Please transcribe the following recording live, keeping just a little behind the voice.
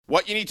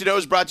What you need to know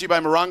is brought to you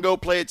by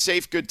Morongo. Play it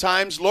safe, good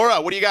times.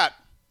 Laura, what do you got?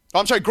 Oh,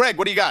 I'm sorry, Greg,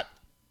 what do you got?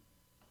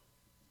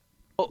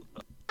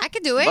 I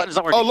could do it.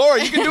 Oh, Laura,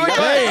 you can do it.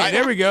 Hey,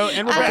 there we go.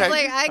 And we're back. I was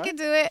like, I could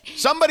do it.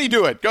 Somebody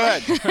do it. Go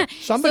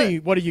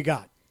ahead. What do you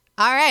got?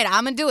 All right,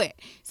 I'm going to do it.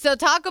 So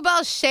talk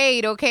about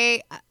shade,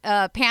 okay?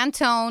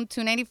 Pantone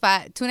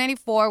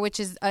 294, which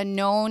is a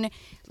known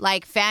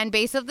fan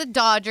base of the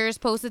Dodgers,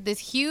 posted this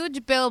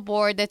huge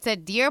billboard that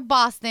said, "Dear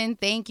Boston,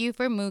 thank you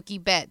for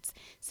Mookie Betts.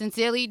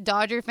 Sincerely,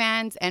 Dodger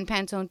fans and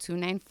Pantone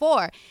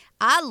 294.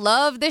 I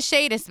love the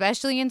shade,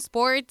 especially in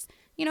sports,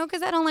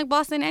 because I don't like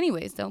Boston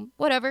anyway, so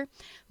whatever.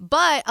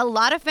 But a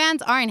lot of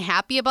fans aren't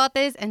happy about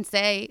this and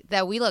say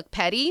that we look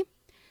petty.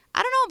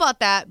 I don't know about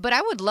that, but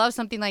I would love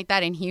something like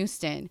that in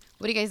Houston.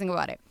 What do you guys think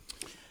about it?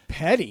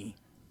 Petty?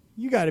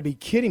 You got to be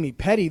kidding me.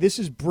 Petty, this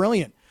is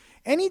brilliant.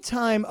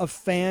 Anytime a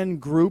fan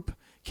group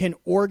can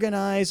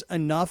organize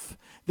enough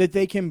that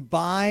they can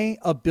buy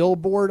a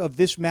billboard of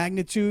this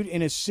magnitude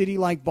in a city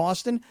like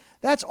Boston,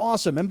 that's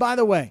awesome. And by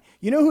the way,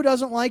 you know who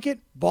doesn't like it?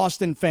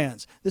 Boston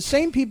fans. The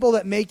same people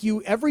that make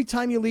you, every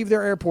time you leave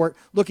their airport,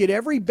 look at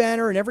every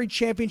banner and every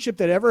championship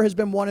that ever has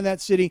been won in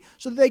that city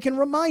so that they can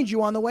remind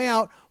you on the way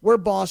out, we're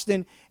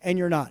Boston and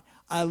you're not.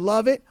 I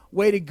love it.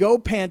 Way to go,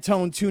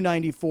 Pantone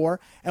 294.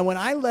 And when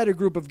I led a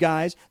group of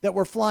guys that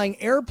were flying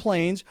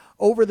airplanes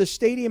over the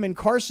stadium in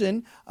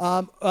Carson,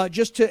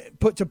 just to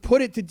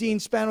put it to Dean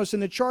Spanos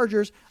and the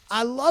Chargers,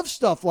 I love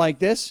stuff like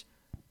this.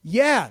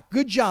 Yeah,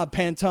 good job,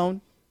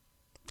 Pantone.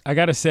 I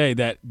got to say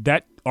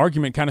that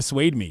argument kind of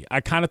swayed me. I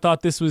kind of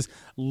thought this was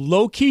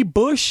low-key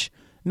Bush.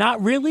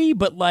 Not really,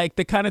 but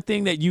the kind of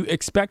thing that you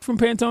expect from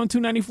Pantone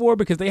 294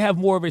 because they have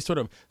more of a sort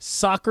of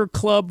soccer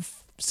club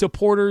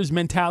supporters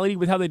mentality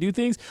with how they do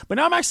things. But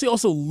now I'm actually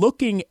also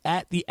looking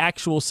at the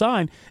actual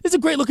sign. It's a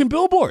great looking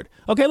billboard.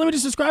 Okay, let me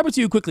just describe it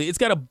to you quickly. It's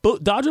got a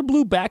Dodger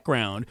blue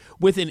background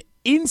with an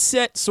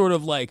inset sort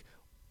of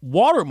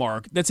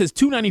watermark that says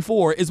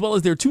 294 as well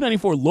as their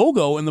 294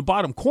 logo in the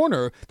bottom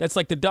corner. That's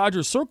the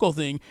Dodger circle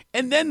thing.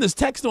 And then this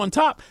text on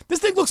top.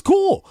 This thing looks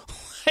cool.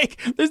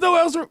 There's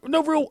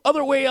no real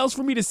other way else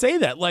for me to say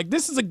that.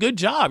 This is a good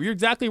job. You're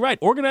exactly right.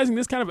 Organizing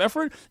this kind of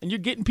effort and you're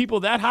getting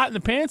people that hot in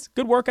the pants.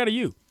 Good work out of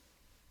you.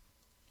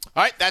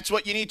 All right, that's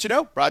what you need to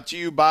know. Brought to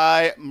you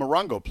by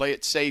Morongo. Play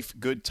it safe,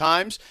 good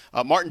times.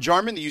 Martin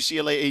Jarman, the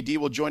UCLA AD,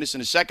 will join us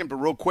in a second. But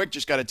real quick,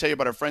 just got to tell you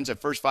about our friends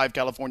at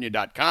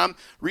first5california.com.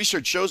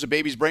 Research shows a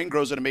baby's brain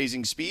grows at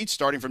amazing speeds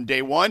starting from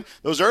day one.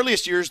 Those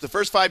earliest years, the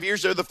first 5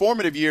 years, they're the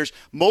formative years.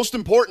 Most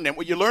important, and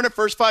what you learn at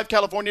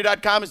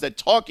first5california.com is that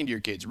talking to your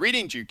kids,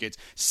 reading to your kids,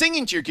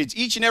 singing to your kids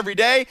each and every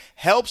day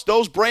helps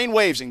those brain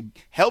waves and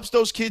helps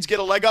those kids get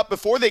a leg up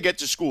before they get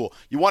to school.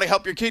 You want to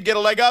help your kid get a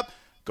leg up?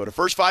 Go to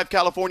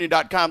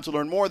first5california.com to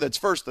learn more. That's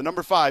first, the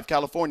number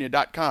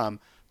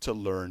 5california.com to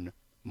learn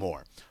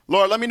more.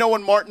 Laura, let me know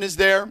when Martin is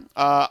there.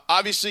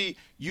 Obviously,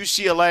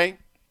 UCLA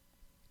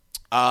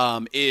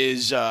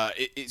is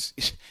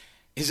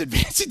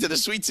advancing to the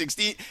Sweet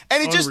 16,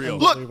 and it just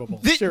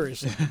look.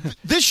 Seriously,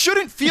 this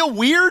shouldn't feel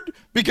weird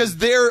because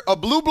they're a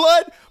blue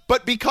blood,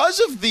 but because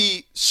of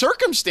the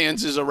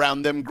circumstances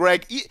around them,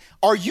 Greg,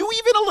 are you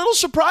even a little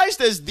surprised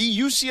as the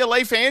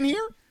UCLA fan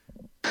here?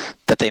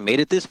 That they made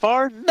it this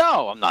far?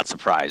 No, I'm not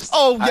surprised.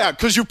 Oh, yeah,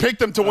 because you picked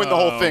them to win the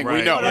whole thing. Right.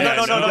 We know. No.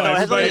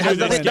 Everybody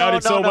they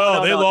scouted so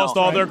well. They lost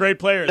all their great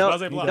players. No.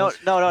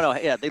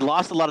 Yeah, they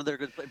lost a lot of their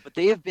good players, but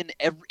they have been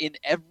in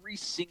every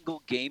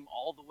single game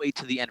all the way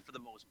to the end for the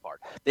most part.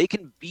 They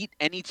can beat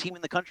any team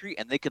in the country,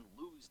 and they can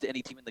lose to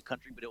any team in the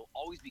country, but it will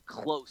always be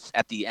close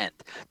at the end.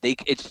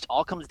 It just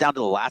all comes down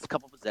to the last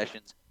couple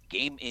possessions.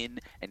 Game in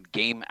and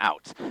game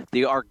out.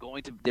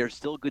 They're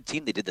still a good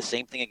team. They did the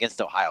same thing against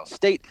Ohio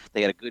State.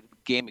 They had a good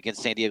game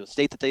against San Diego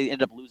State that they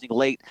ended up losing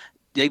late.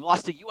 They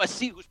lost to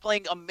USC, who's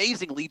playing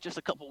amazingly just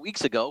a couple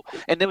weeks ago,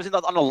 and it was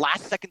on the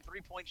last second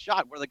 3-point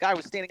shot where the guy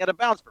was standing out of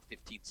bounds for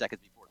 15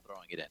 seconds before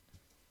throwing it in.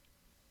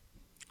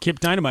 Kip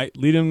Dynamite,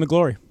 lead him to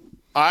glory.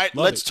 All right,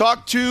 let's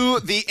talk to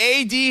the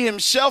AD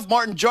himself,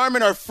 Martin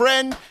Jarman, our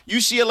friend,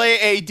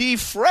 UCLA AD,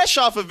 fresh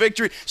off a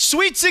victory.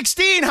 Sweet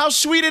 16, how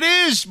sweet it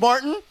is,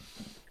 Martin.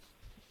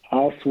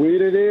 How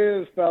sweet it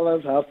is,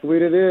 fellas. How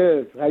sweet it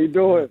is. How you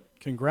doing?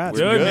 Congrats.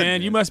 Good,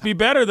 man. You must be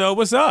better, though.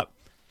 What's up?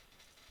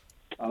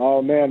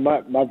 Oh, man,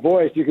 my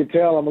voice, you can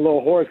tell I'm a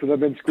little hoarse because I've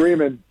been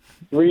screaming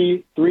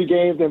three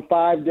games in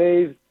 5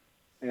 days.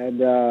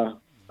 And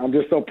I'm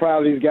just so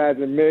proud of these guys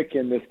and Mick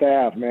and the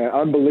staff, man.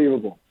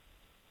 Unbelievable.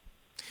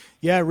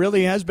 Yeah, it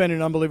really has been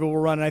an unbelievable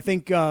run. And I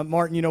think,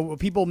 Martin,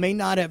 people may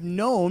not have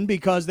known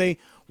because they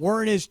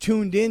weren't as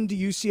tuned in to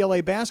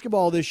UCLA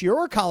basketball this year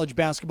or college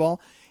basketball,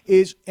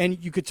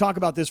 and you could talk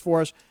about this for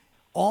us,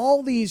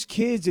 all these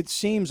kids, it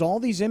seems, all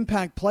these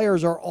impact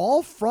players are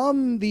all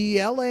from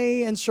the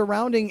L.A. and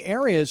surrounding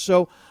areas.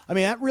 So,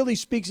 that really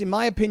speaks, in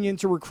my opinion,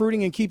 to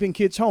recruiting and keeping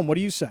kids home. What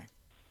do you say?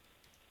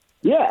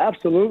 Yeah,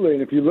 absolutely.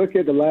 And if you look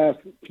at the last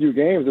few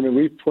games,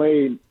 we've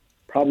played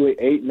probably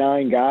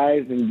 8-9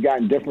 guys and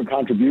gotten different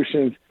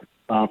contributions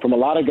from a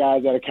lot of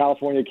guys that are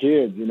California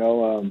kids.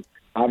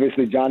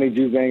 Obviously Johnny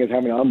Juzang is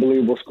having an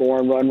unbelievable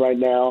scoring run right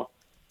now.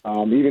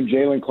 Even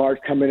Jalen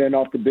Clark's coming in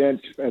off the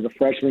bench as a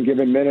freshman,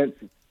 giving minutes.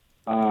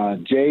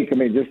 Jake, I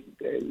mean, just,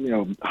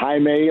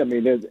 Jaime, I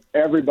mean,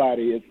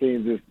 everybody, it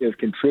seems, is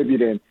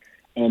contributing.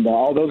 And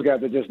all those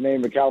guys are just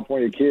named the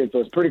California kids, so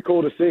it's pretty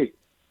cool to see.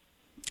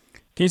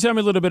 Can you tell me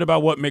a little bit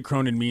about what Mick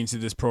Cronin means to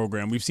this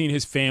program? We've seen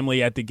his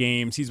family at the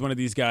games. He's one of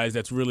these guys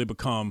that's really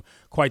become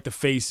quite the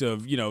face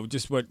of,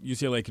 just what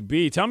UCLA could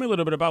be. Tell me a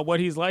little bit about what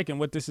he's like and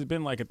what this has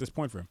been like at this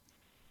point for him.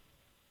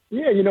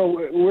 Yeah,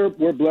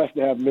 we're blessed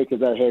to have Mick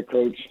as our head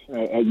coach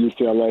at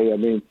UCLA. I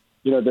mean,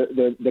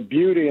 the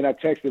beauty, and I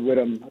texted with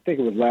him, I think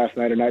it was last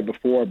night or night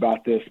before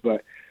about this,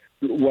 but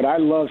what I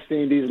love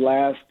seeing these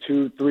last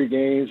 2-3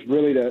 games,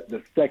 really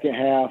the second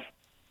half,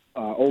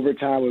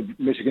 overtime with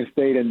Michigan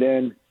State, and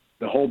then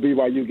the whole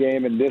BYU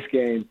game and this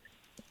game,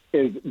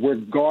 is we're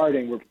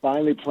guarding. We're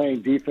finally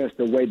playing defense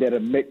the way that a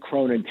Mick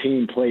Cronin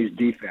team plays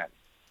defense.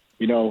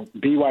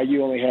 BYU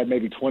only had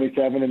maybe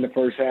 27 in the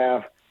first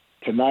half.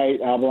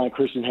 Tonight, Avalon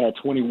Christian had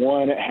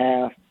 21 at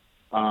half.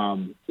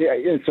 And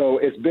so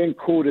it's been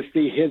cool to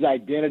see his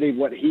identity,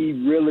 what he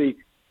really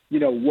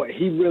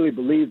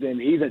believes in.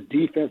 He's a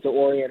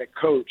defensive-oriented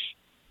coach,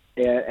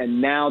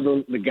 and now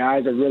the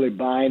guys are really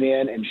buying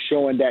in and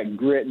showing that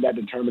grit and that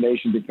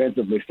determination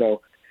defensively.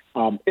 So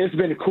it's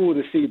been cool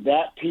to see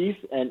that piece,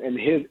 and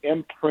his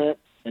imprint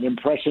and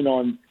impression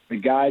on the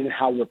guys and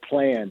how we're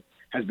playing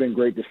has been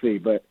great to see.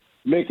 But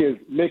Mick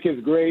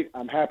is great.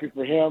 I'm happy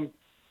for him.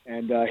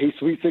 And he's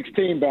Sweet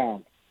 16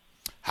 bound.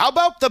 How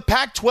about the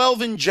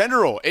Pac-12 in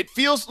general? It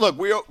feels, look,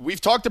 we've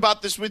talked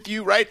about this with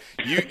you, right?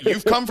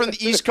 You've come from the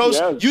East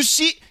Coast.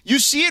 Yes. You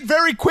see it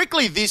very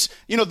quickly. These,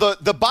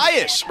 the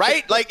bias,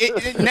 right? Like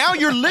now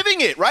you're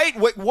living it, right?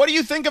 What do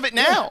you think of it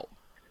now?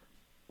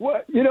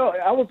 Well,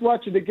 I was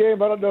watching the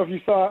game. I don't know if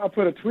you saw. I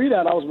put a tweet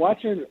out. I was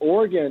watching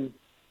Oregon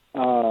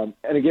and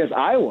against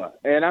Iowa,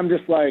 and I'm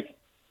just like,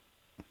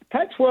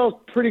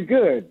 Pac-12's pretty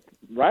good,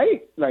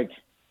 right? Like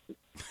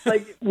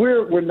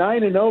we're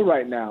 9-0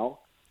 right now.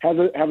 Have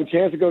a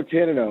chance to go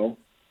 10-0,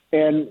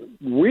 and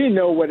we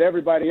know what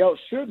everybody else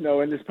should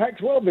know. And this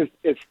Pac-12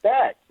 is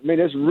stacked. I mean,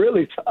 it's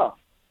really tough.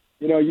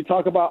 You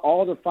talk about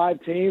all the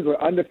 5 teams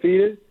were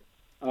undefeated,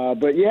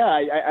 but yeah,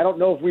 I don't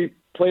know if we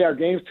play our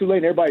games too late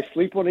and everybody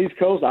sleep on the East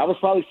Coast. I was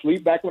probably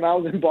asleep back when I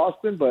was in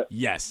Boston, but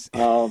yes, you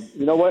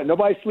know what?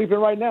 Nobody's sleeping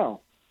right now.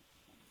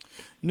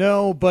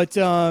 No, but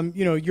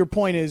your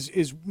point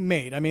is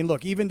made. I mean,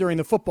 look, even during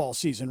the football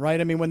season,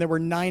 right? I mean, when there were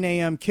 9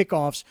 a.m.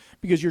 kickoffs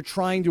because you're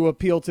trying to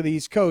appeal to the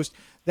East Coast,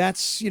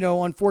 that's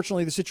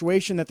unfortunately the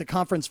situation that the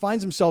conference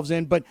finds themselves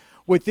in. But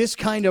with this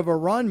kind of a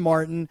run,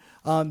 Martin,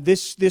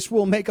 this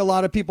will make a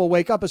lot of people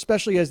wake up,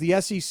 especially as the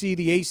SEC,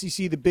 the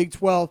ACC, the Big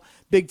 12,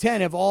 Big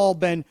 10 have all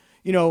been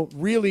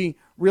really,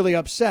 really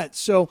upset.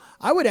 So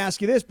I would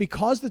ask you this,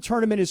 because the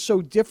tournament is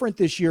so different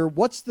this year,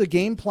 what's the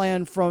game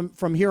plan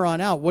from here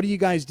on out? What do you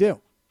guys do?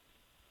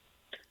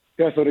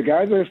 Yeah, so the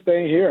guys are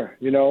staying here.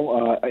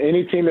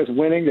 Any team that's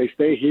winning, they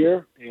stay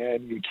here,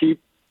 and you keep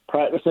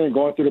practicing and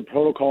going through the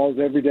protocols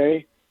every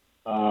day.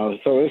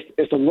 So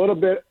it's a little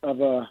bit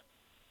of a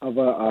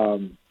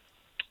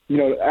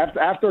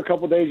after a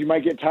couple of days, you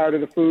might get tired of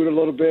the food a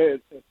little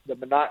bit, the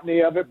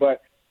monotony of it.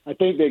 But I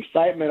think the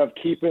excitement of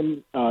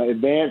keeping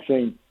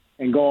advancing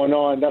and going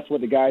on, that's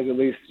what the guys at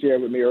least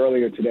shared with me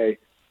earlier today.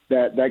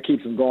 That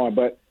keeps them going.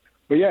 But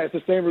yeah, it's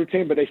the same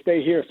routine, but they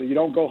stay here, so you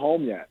don't go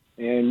home yet.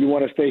 And you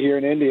want to stay here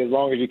in Indy as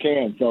long as you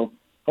can. So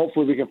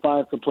hopefully we can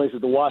find some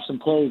places to wash some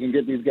clothes and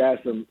get these guys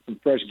some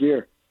fresh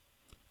gear.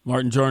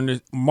 Martin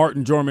Jorman,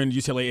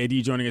 UCLA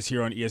AD, joining us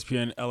here on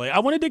ESPN LA. I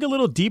want to dig a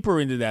little deeper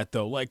into that,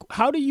 though. Like,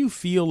 how do you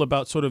feel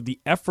about sort of the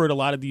effort a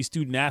lot of these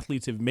student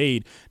athletes have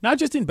made, not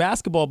just in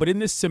basketball, but in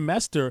this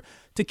semester,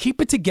 to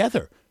keep it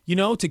together,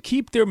 to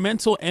keep their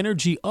mental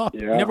energy up,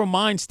 never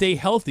mind stay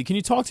healthy? Can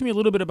you talk to me a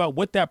little bit about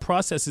what that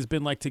process has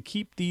been like to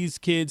keep these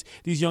kids,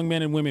 these young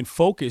men and women,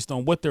 focused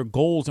on what their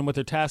goals and what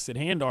their tasks at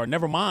hand are,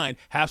 never mind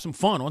have some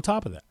fun on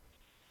top of that?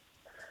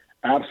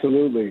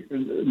 Absolutely.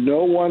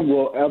 No one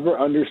will ever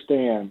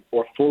understand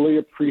or fully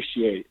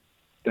appreciate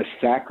the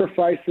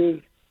sacrifices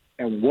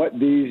and what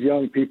these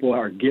young people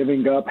are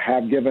giving up,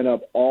 have given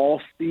up all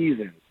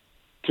season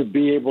to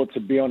be able to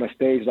be on a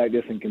stage like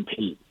this and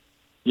compete.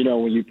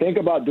 When you think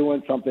about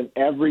doing something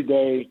every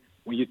day,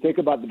 when you think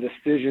about the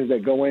decisions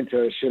that go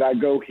into, should I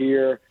go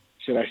here?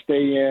 Should I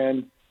stay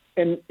in?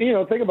 And,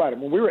 think about it.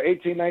 When we were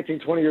 18, 19,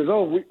 20 years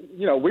old,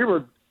 we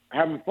were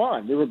having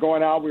fun. We were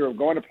going out. We were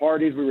going to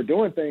parties. We were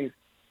doing things.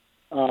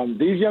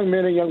 These young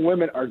men and young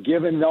women are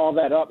giving all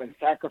that up and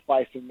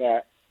sacrificing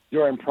that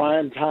during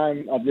prime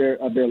time of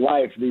their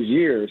life, these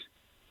years,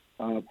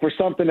 for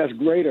something that's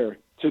greater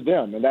to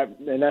them,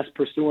 and that's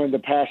pursuing the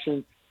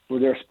passion for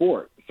their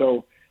sport.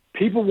 So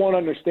people won't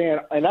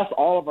understand, and that's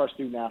all of our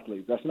student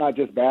athletes. That's not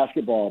just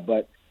basketball,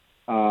 but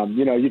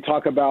you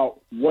talk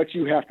about what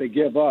you have to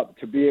give up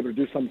to be able to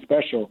do something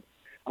special.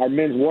 Our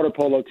men's water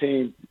polo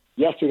team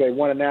yesterday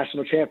won a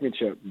national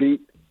championship.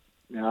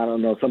 I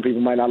don't know, some people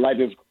might not like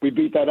this. We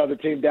beat that other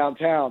team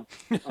downtown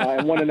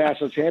and won a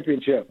national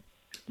championship.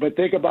 But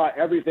think about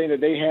everything that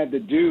they had to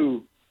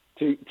do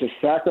to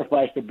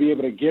sacrifice to be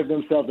able to give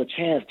themselves a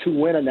chance to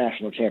win a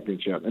national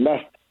championship. And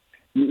that's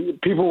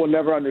people will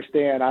never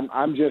understand.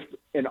 I'm just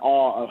in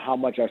awe of how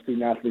much our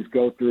student athletes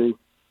go through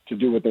to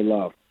do what they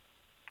love.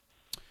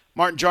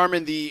 Martin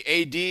Jarman, the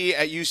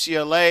AD at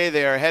UCLA.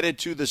 They are headed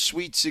to the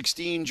Sweet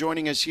 16,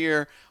 joining us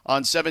here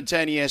on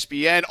 710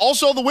 ESPN.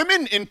 Also, the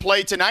women in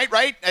play tonight,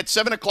 right, at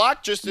 7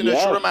 o'clock, just in a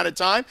short amount of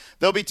time.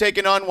 They'll be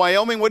taking on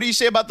Wyoming. What do you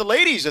say about the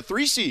ladies, a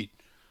 3 seed?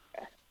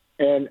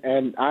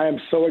 And I am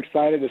so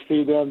excited to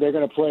see them. They're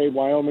going to play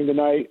Wyoming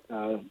tonight,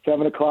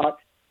 7 o'clock.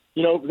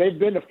 You know, they've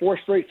been to 4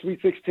 straight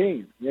Sweet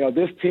 16. You know,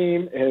 this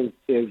team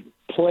is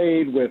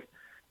played with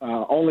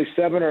only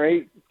 7 or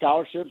 8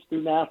 scholarships,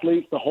 student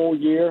athletes the whole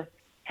year,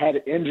 had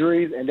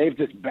injuries, and they've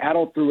just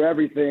battled through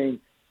everything.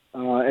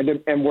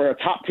 And we're a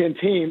top 10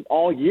 team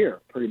all year,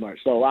 pretty much.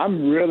 So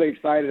I'm really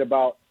excited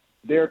about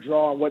their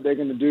draw and what they're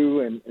going to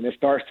do, and it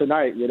starts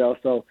tonight, you know.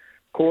 So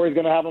Corey's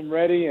going to have them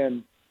ready,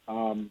 and,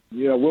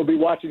 you know, we'll be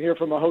watching here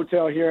from a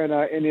hotel here in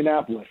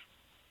Indianapolis.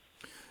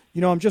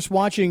 You know, I'm just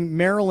watching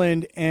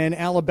Maryland and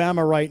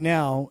Alabama right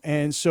now,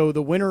 and so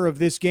the winner of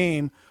this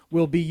game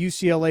will be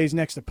UCLA's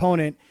next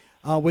opponent.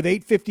 With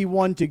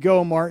 8:51 to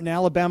go, Martin,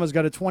 Alabama's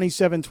got a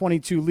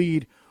 27-22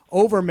 lead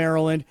over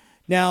Maryland.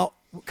 Now,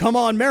 come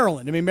on,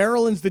 Maryland. I mean,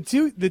 Maryland's the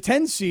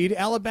 10 seed,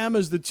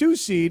 Alabama's the 2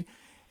 seed,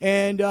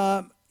 and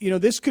you know,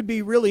 this could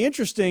be really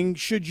interesting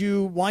should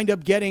you wind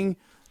up getting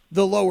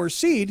the lower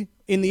seed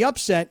in the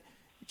upset.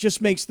 It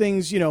just makes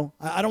things, you know,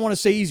 I don't want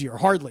to say easier,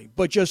 hardly,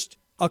 but just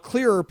a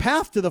clearer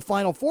path to the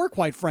Final Four,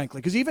 quite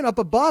frankly, because even up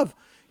above,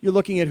 you're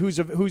looking at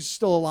who's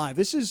still alive.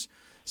 This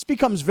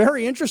becomes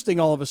very interesting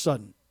all of a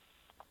sudden.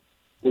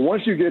 Well,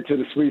 once you get to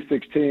the Sweet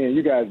 16,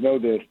 you guys know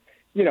this,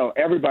 you know,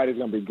 everybody's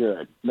going to be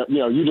good. You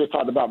know, you just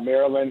talked about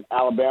Maryland,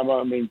 Alabama.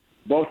 I mean,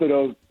 both of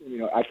those, you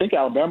know, I think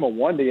Alabama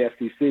won the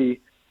SEC.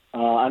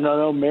 I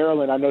know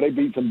Maryland, I know they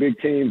beat some big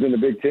teams in the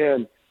Big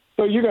Ten.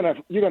 So you're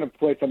gonna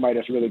play somebody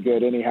that's really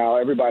good anyhow.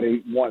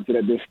 Everybody wants it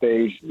at this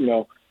stage, you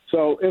know.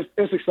 So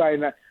it's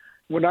exciting.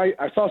 When I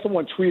saw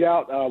someone tweet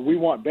out, we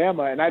want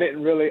Bama, and I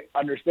didn't really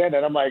understand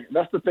that. I'm like,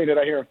 that's the thing that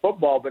I hear in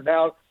football, but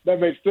now that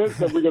makes sense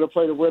that we're going to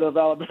play the winner of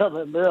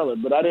Alabama and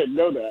Maryland, but I didn't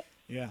know that.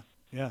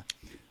 Yeah.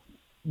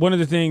 One of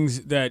the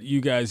things that you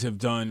guys have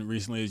done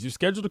recently is you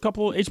scheduled a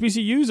couple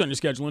HBCUs on your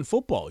schedule in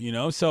football, you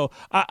know? So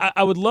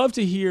I would love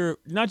to hear,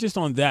 not just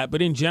on that,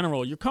 but in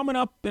general, you're coming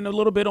up in a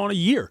little bit on a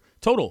year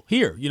total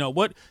here. You know,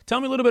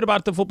 tell me a little bit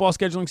about the football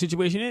scheduling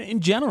situation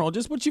in general,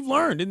 just what you've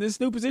learned in this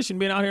new position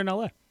being out here in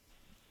LA.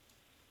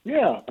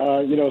 Yeah,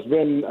 you know, it's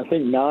been, I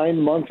think 9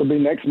 months will be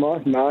next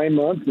month, 9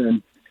 months,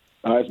 and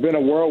it's been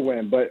a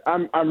whirlwind. But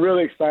I'm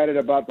really excited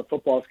about the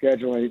football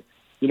scheduling.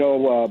 You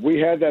know, we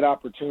had that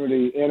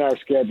opportunity in our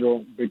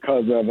schedule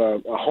because of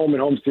a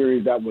home-and-home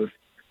series that was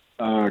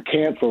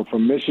canceled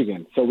from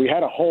Michigan. So we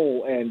had a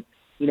hole, and,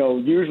 you know,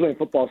 usually in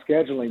football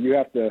scheduling, you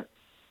have to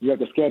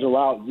schedule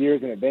out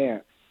years in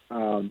advance.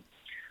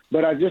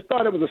 But I just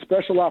thought it was a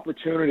special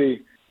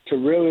opportunity to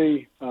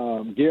really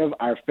give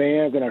our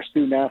fans and our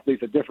student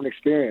athletes a different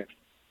experience.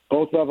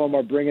 Both of them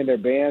are bringing their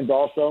bands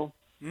also.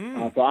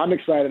 So I'm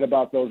excited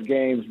about those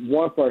games,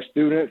 one for our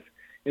students,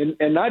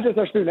 and not just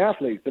our student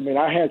athletes. I mean,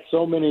 I had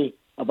so many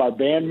of our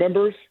band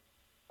members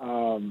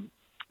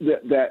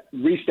that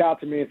reached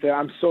out to me and said,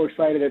 I'm so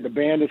excited that the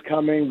band is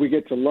coming. We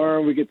get to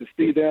learn. We get to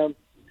see them.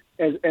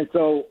 And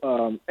so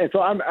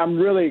I'm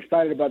really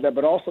excited about that.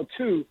 But also,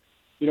 too,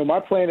 you know, my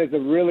plan is to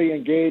really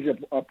engage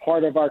a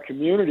part of our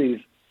communities,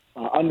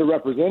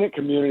 underrepresented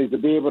communities, to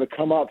be able to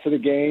come out to the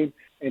game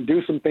and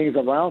do some things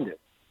around it,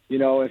 you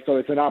know. And so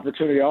it's an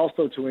opportunity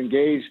also to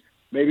engage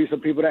maybe some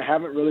people that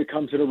haven't really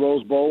come to the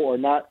Rose Bowl or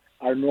not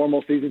our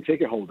normal season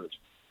ticket holders.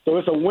 So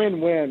it's a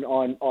win-win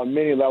on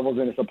many levels,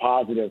 and it's a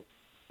positive.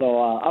 So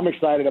I'm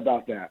excited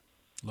about that.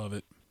 Love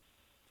it.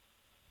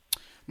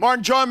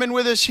 Martin Jarman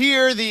with us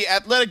here, the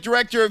athletic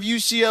director of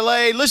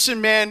UCLA.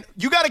 Listen, man,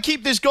 you got to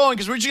keep this going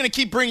because we're just going to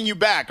keep bringing you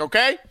back,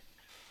 okay?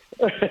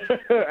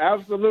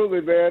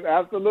 Absolutely, man.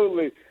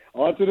 Absolutely.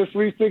 On to the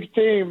Sweet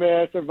 16,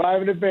 man.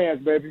 Survive in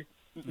advance, baby.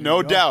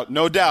 No doubt.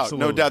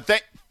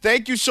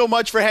 Thank you so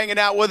much for hanging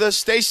out with us.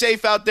 Stay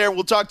safe out there.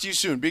 We'll talk to you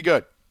soon. Be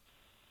good.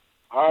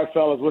 All right,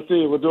 fellas. We'll see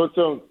you. We'll do it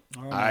soon.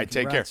 All right,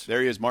 take care.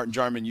 There he is, Martin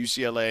Jarman,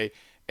 UCLA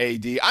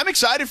AD. I'm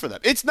excited for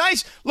them. It's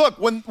nice. Look,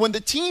 when the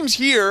teams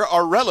here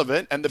are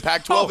relevant and the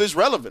Pac-12 is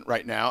relevant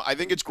right now, I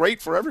think it's great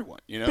for everyone.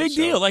 You know, Big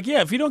deal. Like, yeah,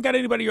 if you don't got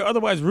anybody you're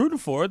otherwise rooting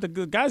for, the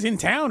guys in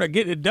town are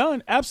getting it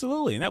done.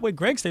 Absolutely. And that way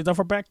Greg stays off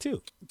our back,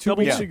 too. 2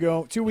 weeks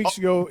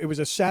ago, it was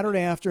a Saturday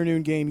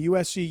afternoon game,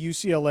 USC,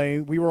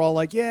 UCLA. We were all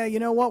like, yeah, you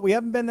know what? We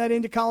haven't been that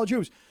into college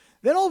hoops.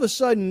 Then all of a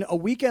sudden, a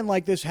weekend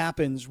like this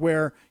happens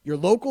where your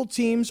local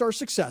teams are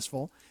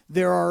successful.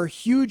 There are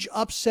huge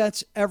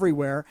upsets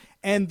everywhere.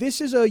 And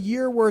this is a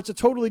year where it's a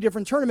totally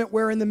different tournament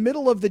where in the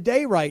middle of the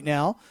day right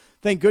now,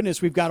 thank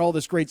goodness we've got all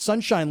this great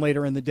sunshine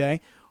later in the day,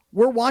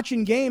 we're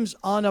watching games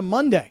on a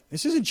Monday.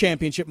 This isn't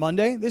Championship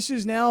Monday. This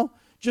is now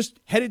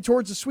just headed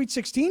towards the Sweet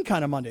 16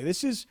 kind of Monday.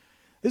 This is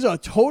a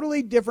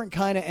totally different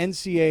kind of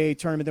NCAA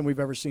tournament than we've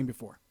ever seen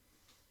before.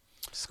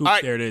 Scoop, All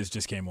right. there it is,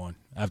 just came on.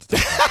 I have to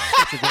talk about it.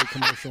 Such a great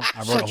commercial.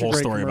 I wrote a whole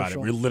story about it.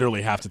 We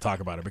literally have to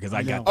talk about it because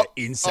I got the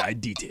inside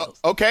details.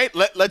 Okay,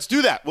 let's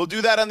do that. We'll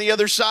do that on the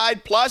other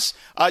side. Plus,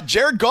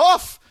 Jared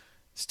Goff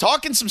is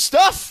talking some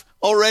stuff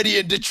already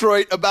in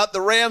Detroit about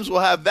the Rams.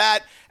 We'll have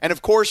that. And,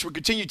 of course, we'll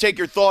continue to take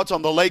your thoughts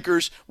on the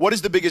Lakers. What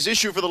is the biggest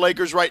issue for the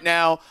Lakers right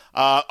now?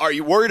 Are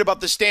you worried about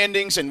the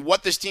standings and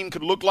what this team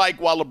could look like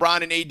while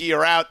LeBron and AD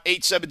are out?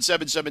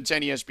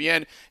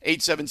 877-710-ESPN,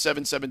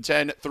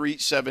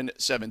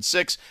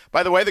 877-710-3776.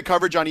 By the way, the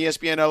coverage on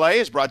ESPN LA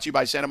is brought to you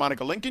by Santa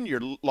Monica Lincoln,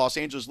 your Los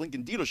Angeles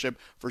Lincoln dealership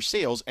for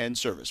sales and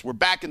service. We're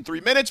back in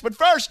 3 minutes, but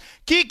first,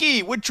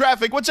 Kiki with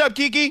traffic. What's up,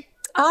 Kiki?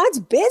 It's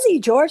busy,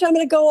 George. I'm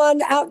going to go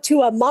on out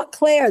to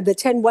Montclair, the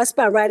 10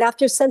 westbound, right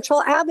after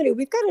Central Avenue.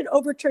 We've got an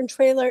overturned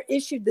trailer,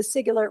 issued the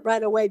SIG alert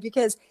right away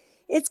because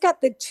it's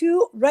got the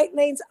 2 right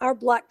lanes are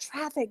blocked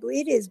traffic.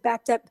 It is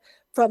backed up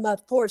from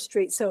 4th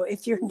Street. So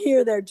if you're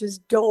near there,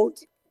 just don't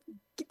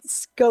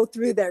go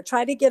through there.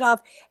 Try to get off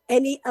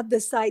any of the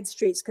side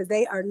streets because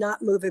they are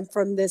not moving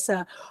from this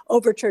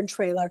overturned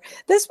trailer.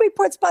 This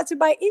report sponsored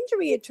by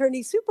injury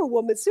attorney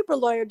Superwoman,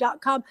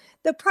 superlawyer.com.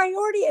 The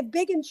priority of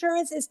big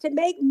insurance is to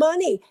make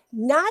money,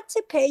 not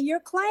to pay your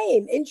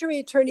claim. Injury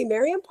attorney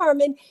Marion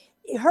Parman,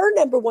 her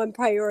number one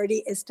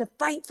priority is to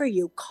fight for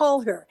you.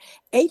 Call her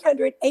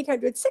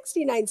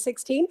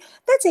 800-800-6916.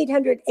 That's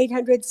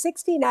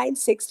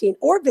 800-800-6916.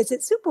 Or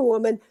visit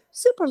Superwoman,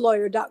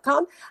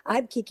 superlawyer.com.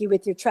 I'm Kiki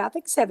with your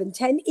traffic,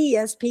 710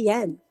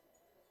 ESPN.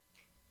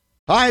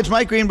 Hi, it's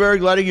Mike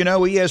Greenberg letting you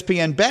know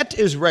ESPN Bet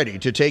is ready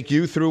to take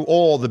you through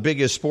all the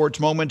biggest sports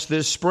moments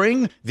this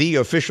spring. The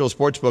official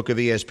sportsbook of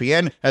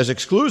ESPN has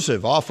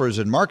exclusive offers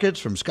and markets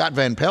from Scott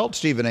Van Pelt,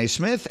 Stephen A.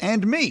 Smith,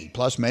 and me,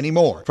 plus many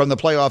more. From the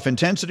playoff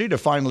intensity to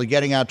finally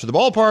getting out to the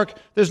ballpark,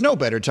 there's no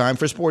better time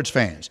for sports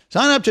fans.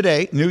 Sign up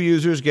today. New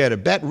users get a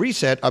bet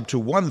reset up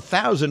to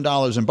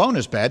 $1,000 in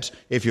bonus bets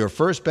if your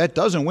first bet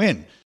doesn't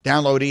win.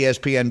 Download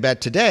ESPN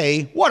Bet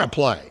today. What a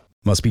play.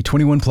 Must be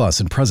 21 plus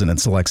and present in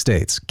select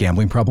states.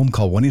 Gambling problem?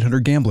 Call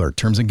 1-800-GAMBLER.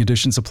 Terms and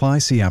conditions apply.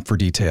 See app for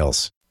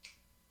details.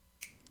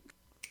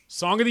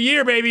 Song of the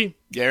year, baby.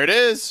 There it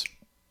is.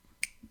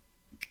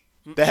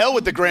 The hell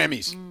with the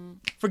Grammys.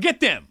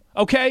 Forget them,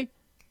 okay?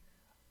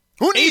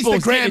 Who needs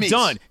Abel's the getting Grammys? it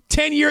done.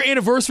 10-year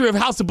anniversary of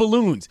House of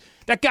Balloons.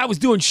 That guy was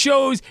doing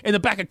shows in the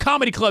back of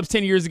comedy clubs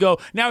 10 years ago.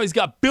 Now he's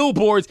got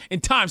billboards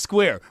in Times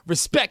Square.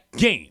 Respect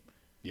game.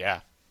 Yeah,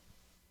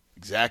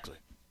 exactly.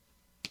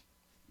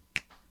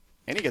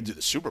 And he got to do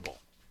the Super Bowl.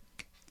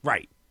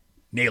 Right.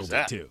 Nailed it,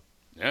 that? too.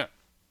 Yeah.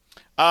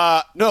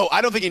 No,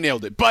 I don't think he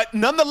nailed it. But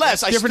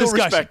nonetheless, I still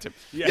respect him.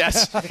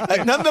 Yes.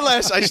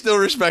 Nonetheless, I still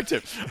respect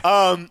him.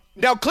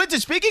 Now,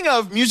 Clinton, speaking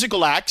of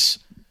musical acts,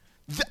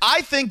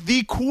 I think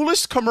the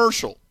coolest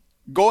commercial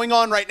going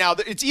on right now,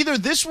 it's either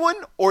this one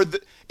or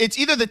it's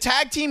either the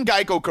Tag Team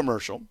Geico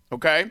commercial,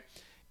 okay?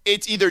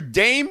 It's either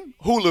Dame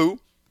Hulu,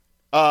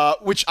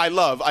 which I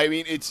love. I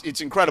mean,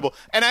 it's incredible.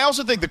 And I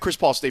also think the Chris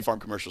Paul State Farm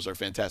commercials are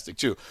fantastic,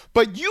 too.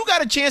 But you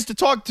got a chance to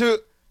talk to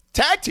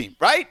Tag Team,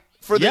 right?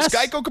 For this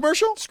Geico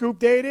commercial? Scoop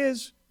Day it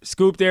is.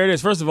 Scoop, there it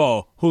is. First of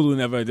all, Hulu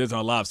never does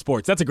on live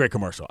sports. That's a great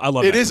commercial. I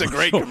love it. It is a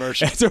great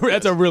commercial.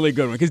 That's a really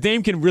good one because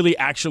Dame can really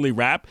actually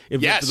rap. For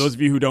those of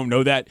you who don't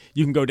know that,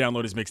 you can go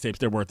download his mixtapes.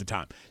 They're worth the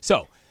time.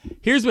 So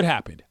here's what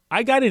happened.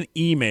 I got an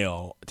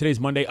email, today's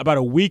Monday, about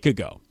a week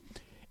ago.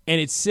 And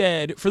it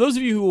said, for those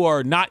of you who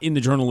are not in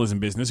the journalism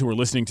business, who are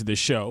listening to this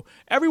show,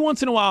 every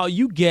once in a while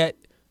you get,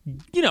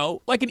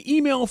 like an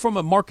email from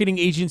a marketing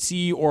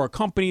agency or a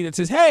company that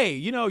says, hey,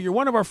 you're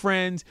one of our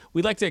friends.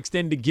 We'd like to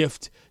extend a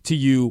gift to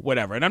you,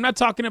 whatever. And I'm not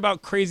talking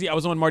about crazy. I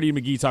was on Marty and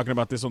McGee talking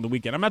about this on the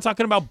weekend. I'm not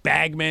talking about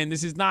bagmen.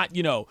 This is not,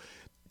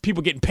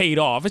 people getting paid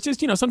off. It's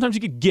just, sometimes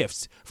you get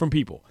gifts from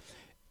people.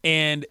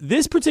 And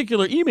this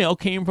particular email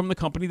came from the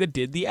company that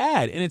did the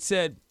ad. And it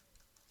said,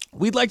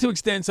 we'd like to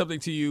extend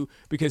something to you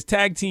because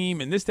Tag Team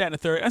and this, that, and the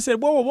third. I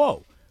said,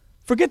 whoa.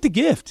 Forget the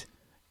gift.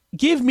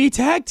 Give me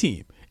Tag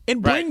Team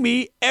and bring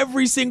me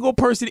every single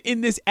person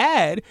in this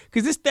ad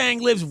because this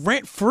thing lives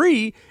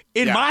rent-free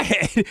in my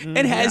head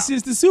and has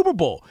since the Super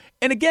Bowl.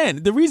 And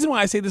again, the reason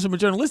why I say this from a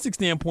journalistic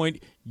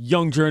standpoint,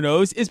 young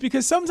journos, is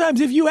because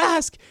sometimes if you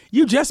ask,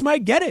 you just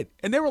might get it.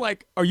 And they were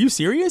like, are you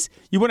serious?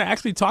 You want to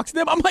actually talk to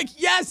them? I'm like,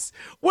 yes.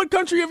 What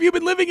country have you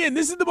been living in?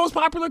 This is the most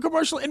popular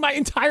commercial in my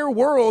entire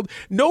world.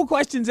 No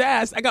questions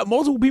asked. I got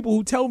multiple people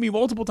who tell me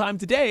multiple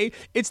times a day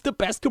it's the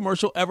best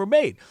commercial ever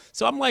made.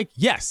 So I'm like,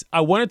 yes,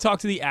 I want to talk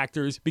to the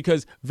actors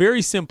because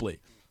very simply,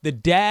 the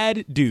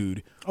dad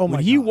dude, when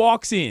he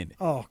walks in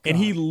and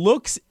he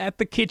looks at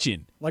the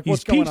kitchen, like he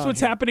peeps what's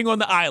happening on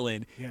the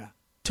island,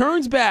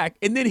 turns back,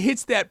 and then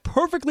hits that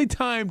perfectly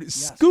timed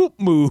scoop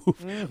move.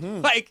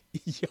 Like,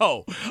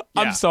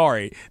 I'm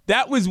sorry.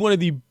 That was one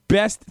of the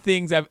best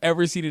things I've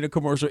ever seen in a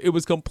commercial. It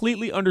was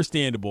completely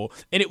understandable,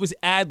 and it was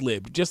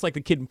ad-libbed, just like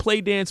the Kid and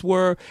Play Dance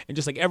were, and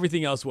just like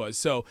everything else was.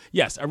 So,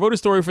 yes, I wrote a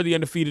story for The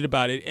Undefeated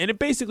about it, and it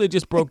basically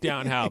just broke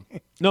down how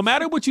no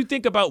matter what you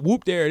think about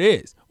Whoop, there it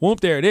is. Whoop,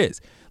 there it is.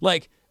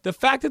 Like, the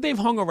fact that they've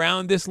hung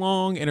around this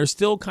long and are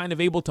still kind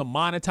of able to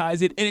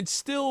monetize it, and it's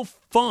still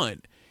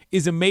fun.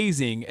 is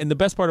amazing. And the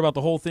best part about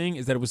the whole thing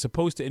is that it was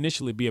supposed to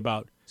initially be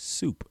about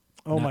soup.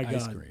 Oh not my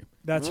ice God. cream.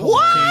 That's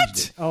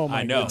What? Oh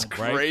my I know, God.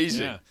 right?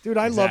 Crazy. Yeah. Dude,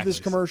 I love this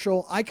Exactly.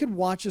 commercial. I could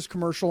watch this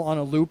commercial on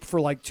a loop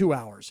for like 2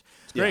 hours.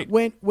 great.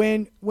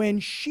 When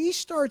she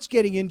starts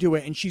getting into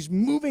it and she's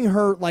moving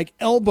her like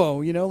elbow,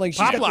 like she's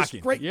Pop got this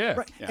locking. great, Yeah.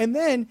 right, and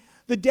then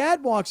the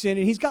dad walks in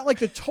and he's got like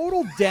the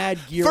total dad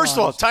gear. First of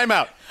on. all, time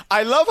out.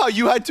 I love how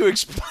you had to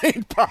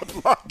explain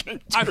pop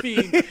locking. I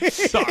mean,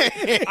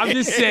 sorry. I'm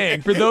just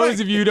saying, for those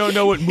of you who don't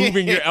know what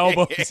moving your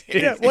elbows is,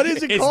 Yeah, what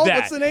is it it's called? that.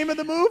 What's the name of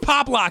the move?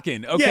 Pop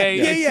locking, okay?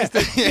 Yeah.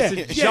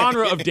 It's a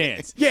genre of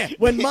dance. Yeah,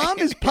 when mom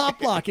is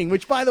pop locking,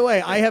 which by the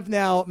way, I have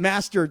now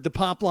mastered the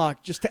pop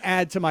lock just to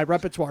add to my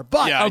repertoire.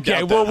 But Yeah, I Okay,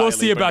 doubt well, that we'll highly,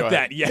 see but go about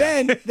ahead. that.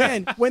 Yeah.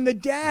 then when the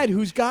dad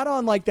who's got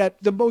on like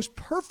the most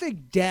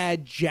perfect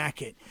dad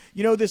jacket,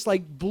 this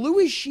like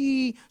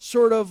bluishy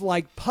sort of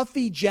like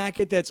puffy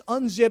jacket that's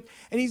unzipped,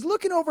 and he's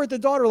looking over at the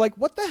daughter like,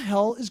 what the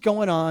hell is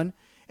going on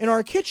in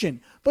our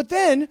kitchen? But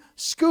then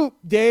scoop,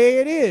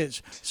 there it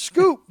is.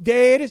 Scoop,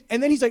 there it is.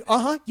 And then he's like,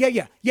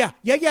 yeah.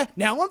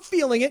 Now I'm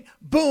feeling it.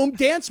 Boom,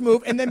 dance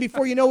move. And then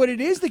before you know what it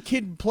is, the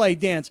kid play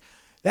dance.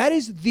 That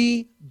is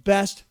the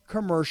best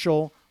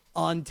commercial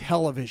on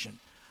television.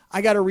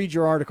 I got to read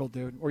your article,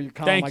 dude, or your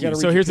column. Thank I you. gotta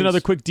So read here's your another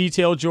piece. quick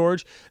detail,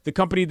 George. The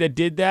company that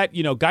did that,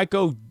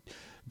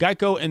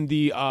 Geico and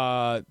the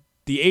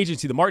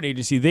agency, the Martin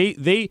agency,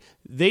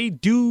 they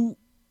do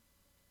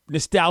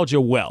nostalgia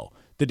well.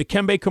 The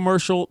Dikembe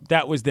commercial,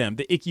 that was them.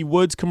 The Icky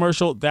Woods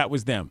commercial, that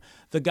was them.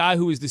 The guy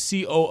who is the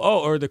COO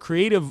or the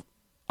creative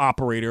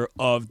operator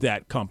of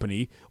that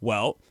company,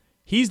 well,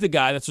 he's the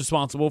guy that's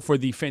responsible for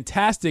the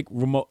fantastic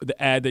the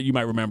ad that you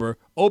might remember,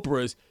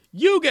 Oprah's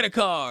 "You get a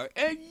car,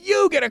 and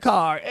you get a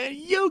car, and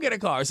you get a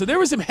car." So there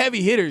were some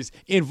heavy hitters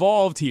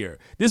involved here.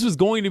 This was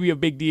going to be a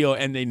big deal,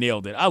 and they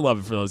nailed it. I love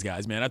it for those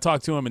guys, man. I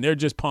talked to them, and they're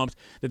just pumped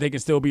that they can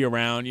still be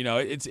around.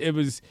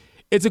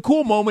 It's a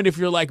cool moment if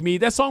you're like me.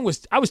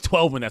 I was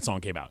 12 when that song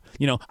came out.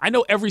 I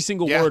know every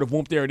single word of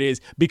Whoop There It Is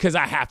because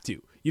I have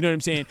to. You know what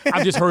I'm saying?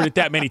 I've just heard it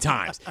that many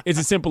times. It's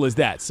as simple as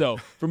that. So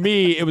for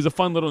me, it was a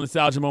fun little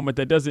nostalgia moment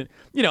that doesn't,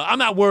 I'm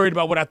not worried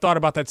about what I thought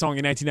about that song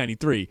in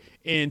 1993.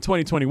 In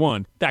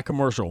 2021, that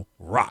commercial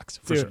rocks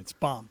for Dude, sure. it's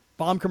bomb.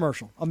 Bomb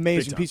commercial.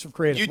 Amazing piece of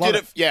creative. You Love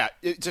did it.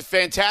 it's a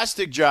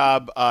fantastic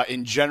job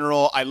in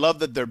general. I love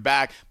that they're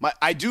back.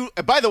 I do.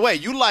 By the way,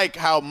 you like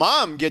how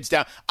mom gets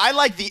down. I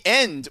like the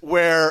end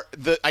where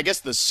I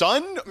guess the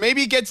son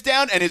maybe gets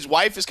down and his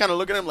wife is kind of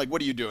looking at him like,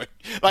 "What are you doing?"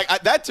 Like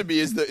that to me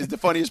is the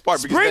funniest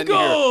part. Because then you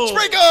hear,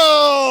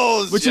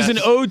 Sprinkles, Which is an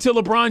ode to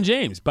LeBron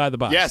James, by the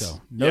by. Yes.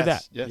 So know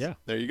that. Yes. Yeah.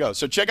 There you go.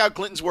 So check out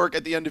Clinton's work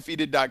at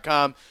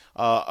theundefeated.com.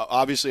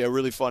 Obviously, a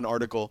really fun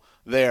article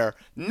there.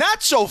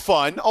 Not so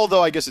fun,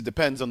 although I guess it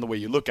depends on the way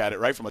you look at it,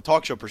 right? From a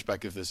talk show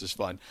perspective, this is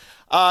fun.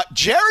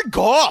 Jared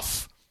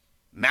Goff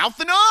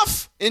mouthing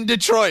off in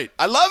Detroit.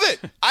 I love it.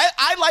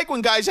 I like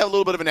when guys have a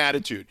little bit of an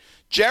attitude.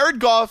 Jared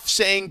Goff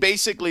saying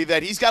basically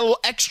that he's got a little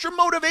extra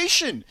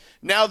motivation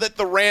now that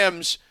the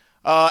Rams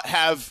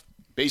have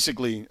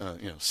basically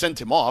sent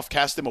him off,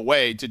 cast him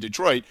away to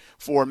Detroit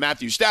for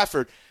Matthew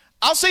Stafford.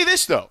 I'll say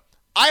this, though.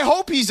 I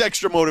hope he's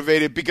extra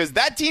motivated because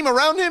that team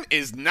around him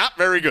is not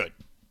very good.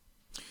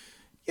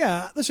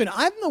 Yeah, listen,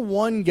 I'm the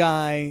one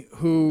guy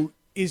who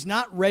is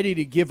not ready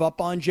to give up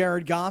on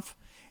Jared Goff.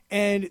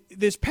 And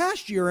this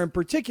past year in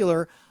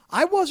particular,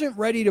 I wasn't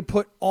ready to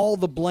put all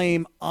the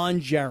blame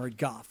on Jared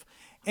Goff.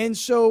 And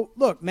so,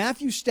 look,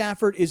 Matthew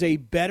Stafford is a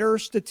better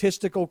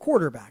statistical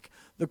quarterback.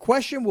 The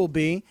question will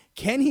be,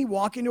 can he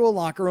walk into a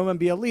locker room and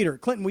be a leader?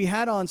 Clinton, we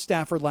had on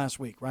Stafford last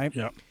week, right?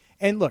 Yeah.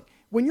 And look,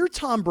 when you're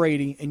Tom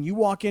Brady and you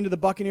walk into the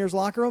Buccaneers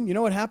locker room, you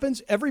know what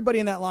happens? Everybody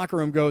in that locker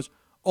room goes,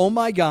 "Oh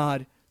my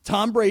God,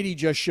 Tom Brady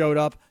just showed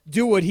up.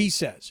 Do what he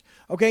says."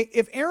 Okay,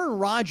 if Aaron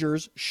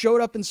Rodgers showed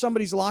up in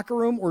somebody's locker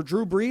room or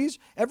Drew Brees,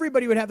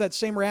 everybody would have that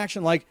same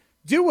reaction like,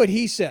 "Do what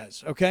he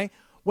says." Okay,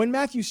 when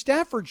Matthew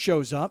Stafford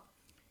shows up,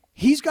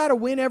 he's got to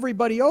win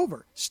everybody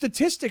over.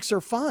 Statistics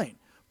are fine,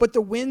 but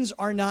the wins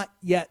are not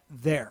yet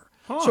there.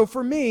 So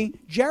for me,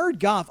 Jared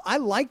Goff, I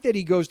like that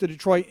he goes to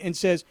Detroit and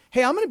says,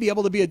 "Hey, I'm going to be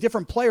able to be a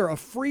different player, a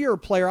freer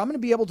player. I'm going to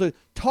be able to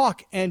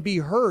talk and be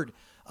heard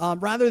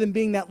rather than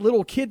being that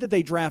little kid that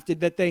they drafted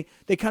that they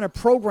kind of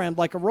programmed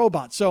like a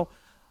robot." So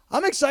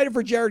I'm excited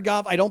for Jared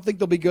Goff. I don't think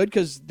they'll be good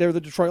because they're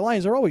the Detroit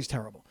Lions. They're always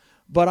terrible.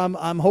 But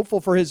I'm hopeful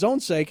for his own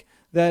sake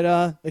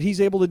that he's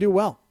able to do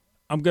well.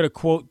 I'm going to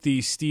quote the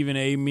Stephen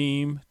A.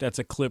 meme. That's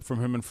a clip from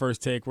him in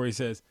First Take where he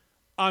says,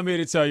 "I'm here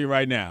to tell you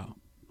right now,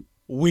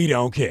 we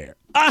don't care."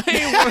 I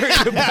ain't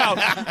worried about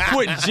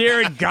what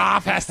Jared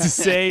Goff has to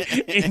say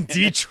in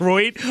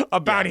Detroit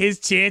about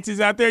his chances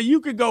out there. You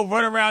could go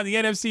run around the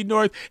NFC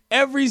North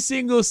every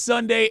single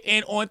Sunday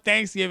and on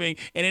Thanksgiving,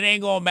 and it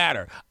ain't going to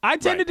matter. I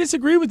tend to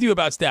disagree with you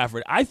about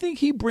Stafford. I think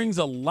he brings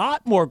a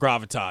lot more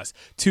gravitas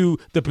to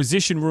the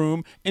position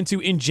room and to,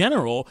 in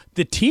general,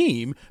 the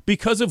team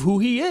because of who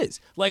he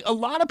is. Like, a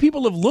lot of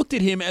people have looked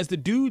at him as the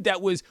dude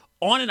that was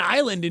on an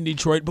island in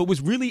Detroit, but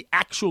was really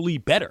actually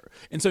better.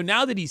 And so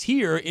now that he's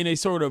here in a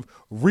sort of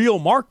real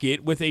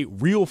market with a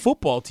real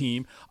football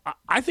team,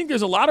 I think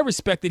there's a lot of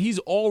respect that he's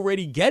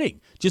already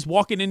getting just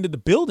walking into the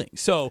building.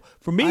 So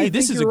for me,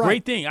 this is a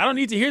great thing. I don't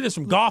need to hear this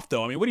from Goff,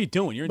 though. I mean, what are you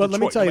doing? You're in Detroit.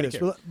 Let me tell you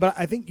this. But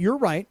I think you're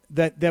right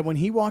that when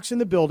he walks in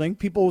the building,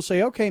 people will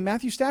say, okay,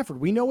 Matthew Stafford,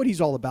 we know what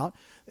he's all about.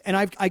 And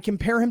I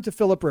compare him to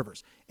Phillip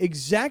Rivers.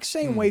 Exact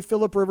same way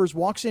Phillip Rivers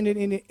walks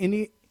into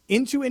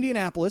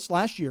Indianapolis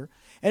last year,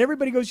 and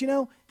everybody goes,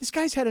 this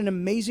guy's had an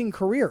amazing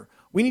career.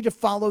 We need to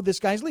follow this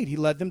guy's lead. He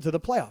led them to the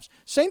playoffs.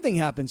 Same thing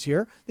happens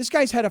here. This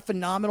guy's had a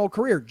phenomenal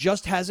career,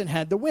 just hasn't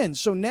had the wins.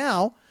 So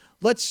now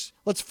let's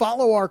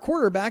follow our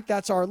quarterback.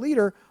 That's our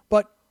leader.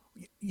 But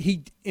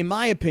he, in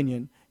my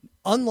opinion,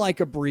 unlike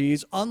a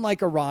Breeze,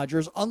 unlike a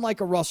Rodgers,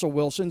 unlike a Russell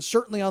Wilson,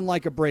 certainly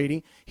unlike a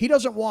Brady, he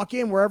doesn't walk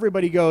in where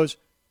everybody goes,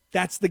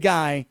 that's the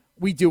guy,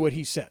 we do what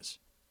he says.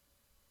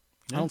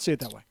 I don't see it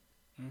that way.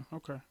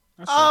 Okay.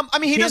 I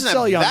mean, he doesn't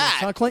have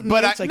that.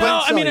 But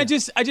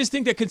I just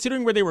think that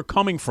considering where they were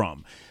coming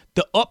from,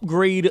 the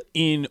upgrade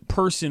in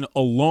person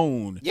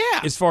alone,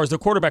 as far as the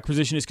quarterback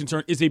position is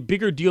concerned, is a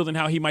bigger deal than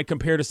how he might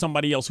compare to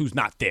somebody else who's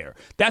not there.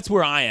 That's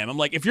where I am. I'm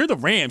like, if you're the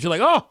Rams, you're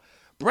like, oh,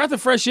 breath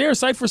of fresh air,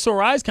 sight for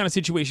sore eyes kind of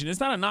situation. It's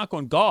not a knock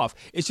on Goff.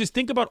 It's just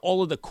think about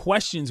all of the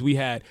questions we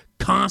had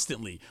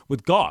constantly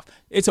with Goff.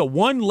 It's a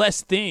one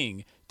less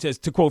thing,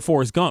 to quote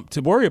Forrest Gump,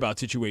 to worry about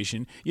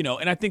situation,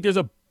 and I think there's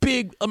a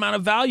big amount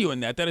of value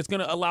in that it's going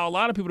to allow a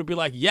lot of people to be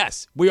like,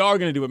 yes, we are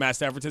going to do what Matt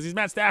Stafford says. He's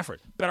Matt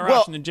Stafford. Better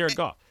option than Jared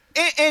Goff.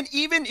 And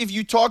even if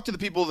you talk to the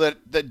people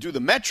that do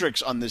the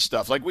metrics on this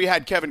stuff, like we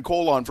had Kevin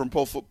Cole on from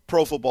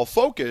Pro Football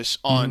Focus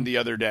on the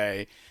other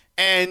day,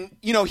 and,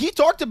 he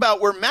talked about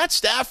where Matt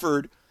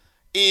Stafford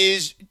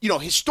is,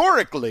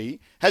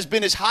 historically has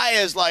been as high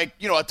as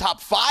a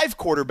top 5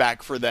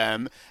 quarterback for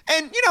them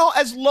and,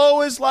 as low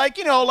as like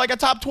a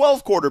top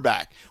 12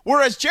 quarterback.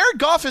 Whereas Jared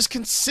Goff has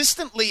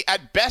consistently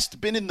at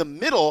best been in the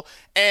middle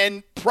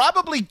and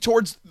probably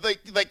towards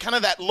kind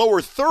of that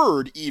lower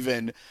third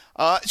even.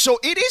 So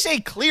it is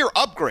a clear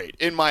upgrade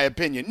in my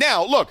opinion.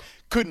 Now, look,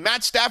 could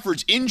Matt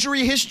Stafford's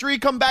injury history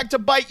come back to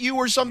bite you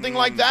or something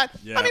like that?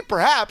 Yeah. I mean,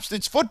 perhaps.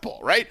 It's football,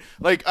 right?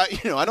 I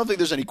don't think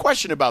there's any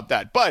question about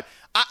that. But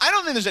I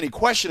don't think there's any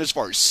question as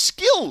far as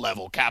skill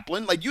level,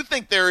 Kaplan. You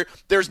think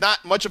there's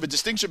not much of a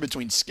distinction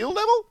between skill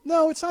level?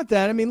 No, it's not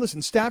that. I mean,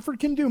 listen, Stafford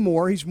can do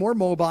more. He's more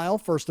mobile,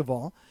 first of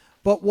all.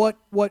 But what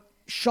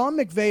Sean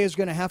McVay is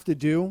going to have to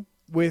do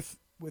with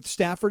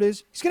Stafford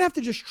is he's going to have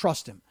to just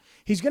trust him.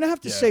 He's going to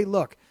have to say,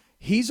 look,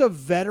 he's a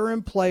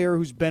veteran player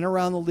who's been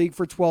around the league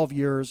for 12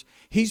 years.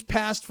 He's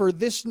passed for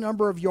this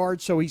number of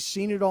yards, so he's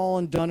seen it all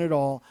and done it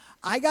all.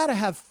 I got to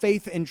have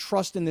faith and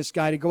trust in this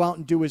guy to go out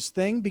and do his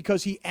thing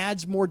because he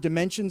adds more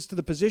dimensions to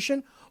the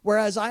position,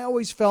 whereas I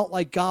always felt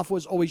like Goff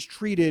was always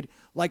treated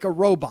like a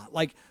robot,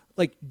 like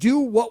do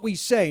what we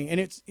say.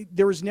 And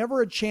there was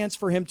never a chance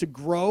for him to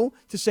grow,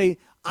 to say,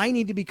 I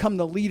need to become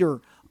the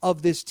leader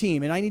of this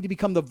team, and I need to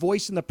become the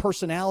voice and the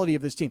personality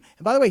of this team.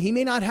 And by the way, he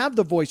may not have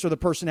the voice or the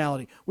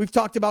personality. We've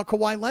talked about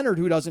Kawhi Leonard,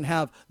 who doesn't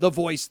have the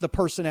voice, the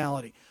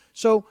personality.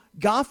 So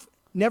Goff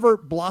never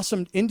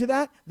blossomed into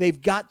that. They've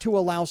got to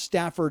allow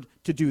Stafford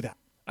to do that.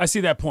 I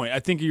see that point. I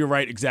think you're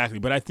right, exactly.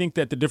 But I think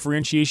that the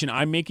differentiation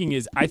I'm making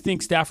is I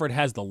think Stafford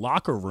has the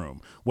locker room.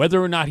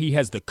 Whether or not he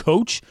has the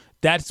coach,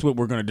 that's what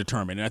we're going to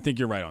determine. And I think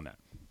you're right on that.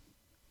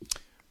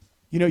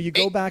 You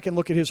go back and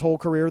look at his whole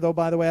career, though,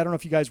 by the way. I don't know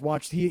if you guys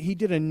watched. He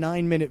did a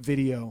 9-minute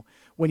video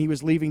when he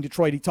was leaving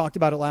Detroit. He talked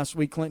about it last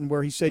week, Clinton,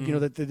 where he said,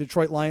 that the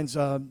Detroit Lions,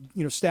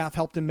 staff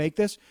helped him make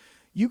this.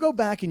 You go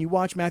back and you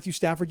watch Matthew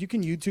Stafford. You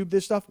can YouTube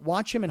this stuff.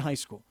 Watch him in high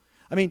school.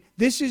 I mean,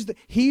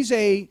 he's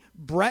a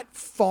Brett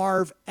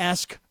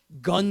Favre-esque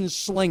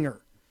gunslinger.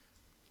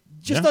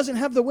 Just doesn't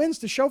have the wins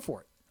to show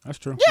for it. That's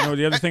true. Yeah.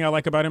 The other thing I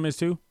like about him is,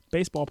 too,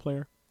 baseball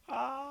player.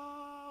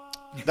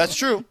 That's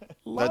true.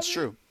 That's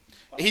true.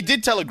 He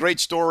did tell a great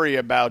story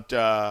about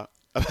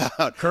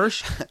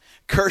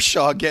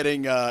Kershaw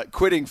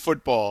quitting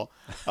football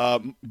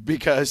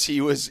because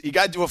he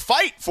got into a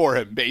fight for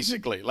him,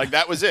 basically.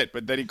 That was it.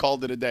 But then he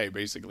called it a day,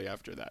 basically,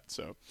 after that.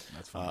 So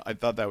I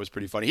thought that was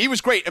pretty funny. He was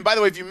great. And by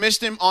the way, if you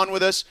missed him on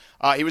with us,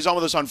 he was on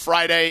with us on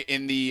Friday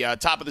in the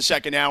top of the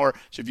second hour.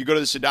 So if you go to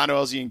the Sedano,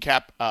 LZ, and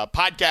Cap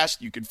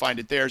podcast, you can find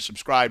it there.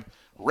 Subscribe,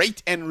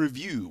 rate, and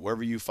review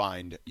wherever you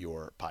find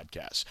your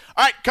podcasts.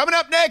 All right, coming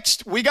up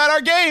next, we got our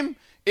game.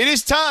 It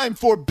is time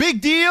for Big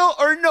Deal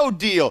or No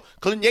Deal.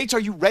 Clinton Yates, are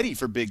you ready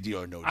for Big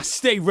Deal or No Deal? I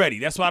stay ready.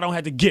 That's why I don't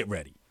have to get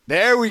ready.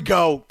 There we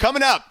go.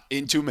 Coming up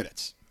in 2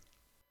 minutes.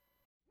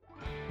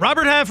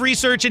 Robert Half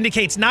research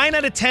indicates 9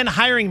 out of 10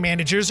 hiring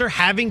managers are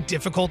having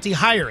difficulty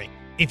hiring.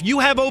 If you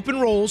have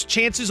open roles,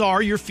 chances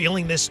are you're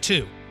feeling this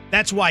too.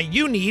 That's why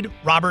you need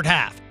Robert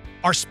Half.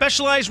 Our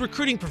specialized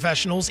recruiting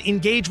professionals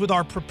engage with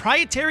our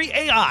proprietary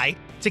AI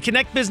to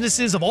connect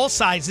businesses of all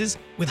sizes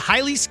with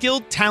highly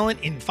skilled talent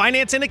in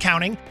finance and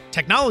accounting,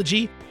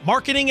 technology,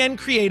 marketing and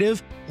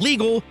creative,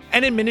 legal,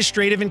 and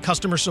administrative and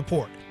customer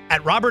support.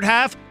 At Robert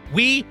Half,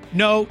 we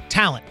know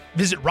talent.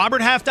 Visit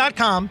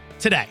roberthalf.com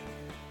today.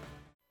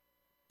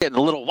 getting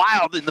a little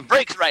wild in the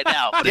breaks right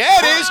now. Yeah,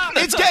 it is.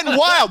 It's getting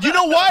wild. You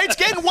know why it's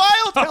getting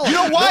wild? You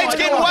know why it's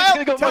getting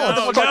wild?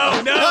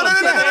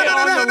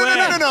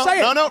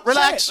 No.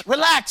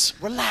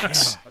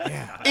 Relax.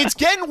 It's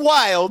getting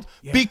wild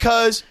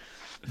because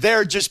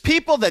they're just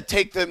people that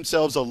take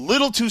themselves a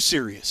little too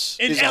serious.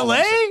 In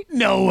L.A.?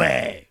 No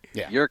way.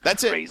 Yeah, You're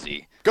that's crazy.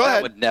 It. Go ahead.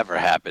 That would never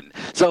happen.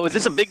 So is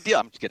this a big deal?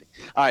 I'm just kidding.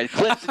 All right,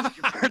 Clint,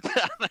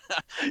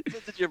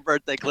 since it's your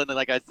birthday, Clint, and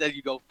like I said,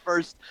 you go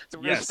first. So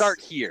we're going to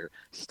start here.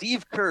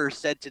 Steve Kerr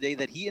said today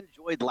that he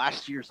enjoyed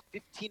last year's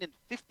 15-50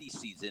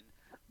 season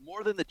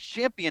more than the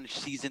champion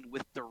season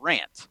with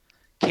Durant.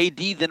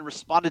 KD then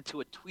responded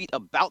to a tweet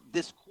about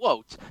this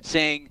quote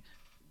saying,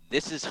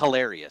 "This is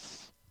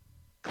hilarious."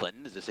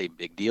 Clinton, is this a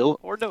big deal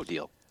or no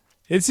deal?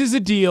 This is a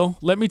deal.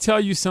 Let me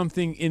tell you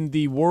something. In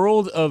the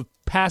world of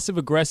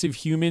passive-aggressive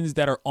humans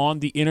that are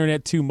on the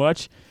internet too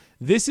much,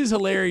 this is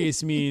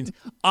hilarious means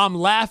I'm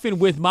laughing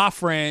with my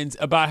friends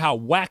about how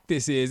whack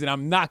this is, and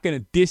I'm not going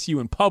to diss you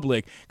in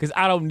public because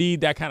I don't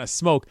need that kind of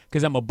smoke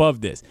because I'm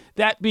above this.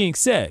 That being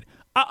said,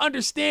 I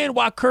understand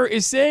why Kerr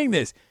is saying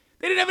this.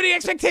 They didn't have any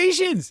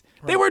expectations.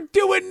 Right. They were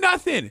doing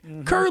nothing.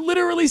 Mm-hmm. Kerr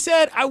literally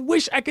said, I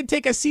wish I could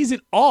take a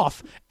season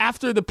off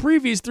after the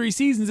previous 3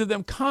 seasons of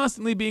them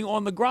constantly being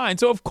on the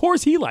grind. So, of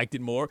course, he liked it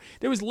more.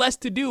 There was less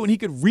to do, and he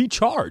could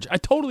recharge. I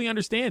totally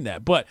understand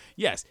that. But,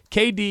 yes,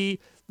 KD,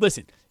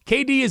 listen,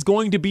 KD is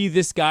going to be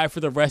this guy for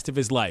the rest of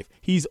his life.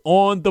 He's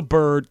on the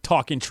bird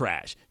talking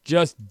trash.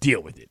 Just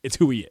deal with it. It's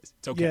who he is.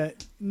 It's okay. Yeah,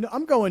 no,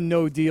 I'm going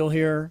no deal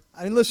here.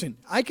 I mean, listen,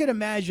 I could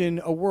imagine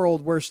a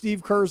world where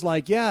Steve Kerr's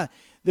like, yeah,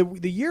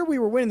 the year we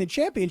were winning the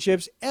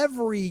championships,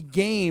 every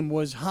game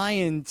was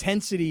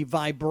high-intensity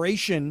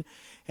vibration.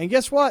 And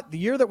guess what? The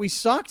year that we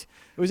sucked,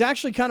 it was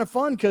actually kind of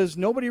fun because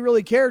nobody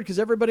really cared because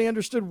everybody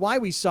understood why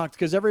we sucked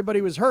because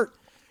everybody was hurt.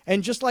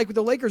 And just like what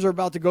the Lakers are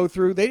about to go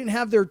through, they didn't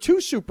have their 2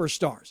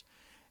 superstars.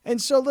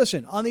 And so,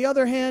 listen, on the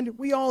other hand,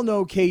 we all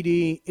know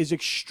KD is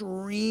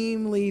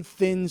extremely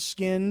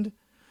thin-skinned.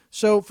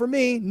 So, for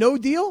me, no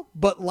deal,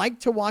 but like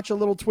to watch a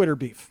little Twitter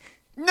beef.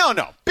 No.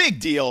 Big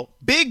deal.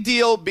 Big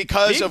deal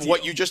because of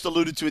what you just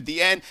alluded to at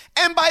the end.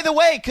 And by the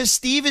way, because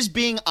Steve is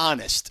being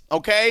honest,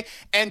 okay?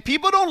 And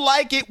people don't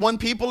like it when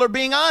people are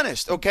being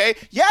honest, okay?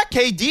 Yeah,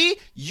 KD,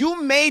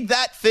 you made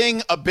that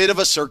thing a bit of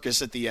a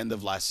circus at the end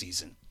of last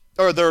season.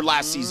 Or their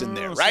last season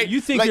there, right? So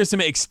you think there's some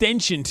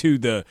extension to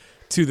the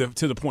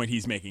point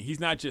he's making.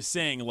 He's not just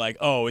saying like,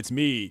 oh, it's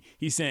me.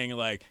 He's saying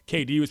like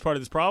KD was part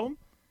of this problem?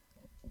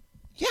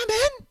 Yeah,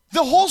 man.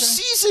 The whole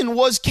season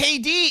was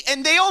KD,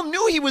 and they all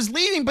knew he was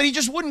leaving, but he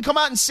just wouldn't come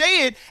out and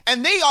say it.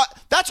 And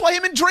that's why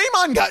him and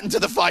Draymond got into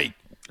the fight.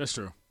 That's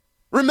true.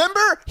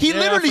 Remember? He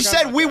literally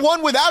said, we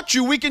won without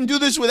you. We can do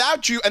this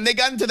without you. And they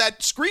got into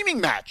that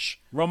screaming match.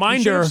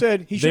 Reminder,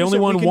 they only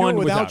won one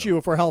without you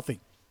if we're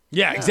healthy.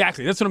 Yeah,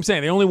 exactly. That's what I'm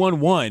saying. They only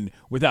won 1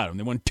 without him.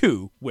 They won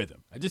 2 with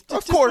him.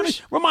 Of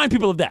course. Remind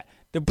people of that.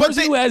 The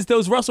person who has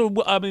those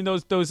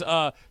those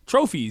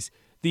trophies,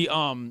 the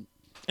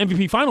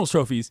MVP Finals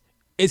trophies,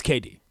 is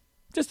KD.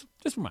 Just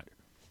a reminder.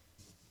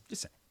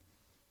 Just saying.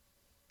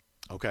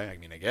 Okay, I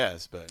mean, I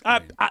guess, but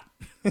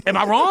am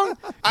I wrong?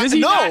 Does he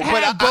not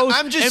have both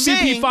I'm just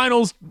MVP saying,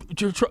 Finals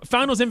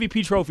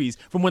MVP trophies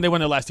from when they won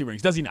their last 2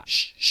 rings? Does he not?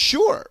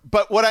 Sure,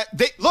 but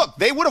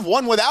they would have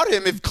won without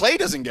him if Klay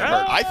doesn't get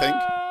hurt. I think.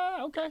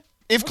 Okay.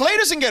 If Klay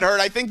doesn't get hurt,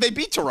 I think they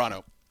beat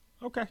Toronto.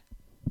 Okay.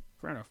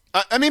 Fair enough.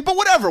 I mean, but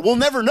whatever. We'll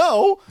never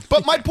know.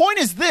 But my point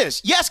is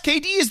this. Yes,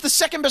 KD is the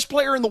second best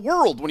player in the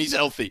world when he's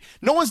healthy.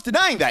 No one's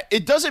denying that.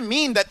 It doesn't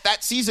mean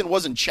that season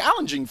wasn't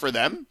challenging for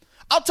them.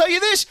 I'll tell you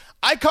this.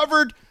 I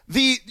covered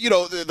the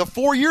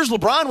 4 years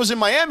LeBron was in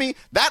Miami.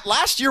 That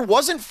last year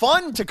wasn't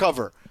fun to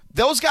cover.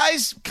 Those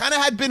guys kind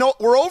of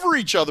were over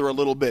each other a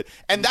little bit.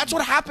 And that's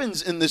what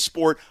happens in this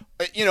sport,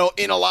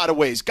 in a lot of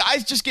ways.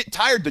 Guys just get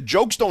tired. The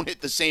jokes don't hit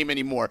the same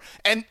anymore.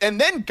 And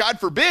then, God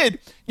forbid,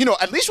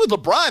 at least with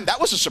LeBron, that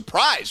was a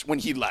surprise when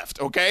he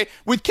left, okay?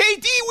 With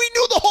KD, we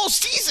knew the whole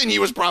season he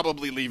was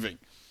probably leaving.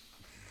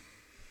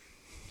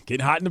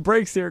 Getting hot in the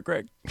breaks here,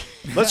 Greg.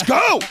 Let's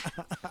go.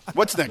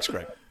 What's next,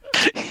 Greg?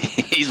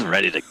 He's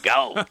ready to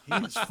go.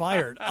 He's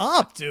fired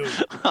up, dude.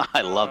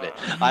 I love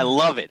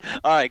it.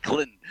 All right,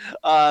 Clinton.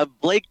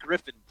 Blake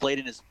Griffin played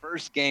in his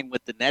first game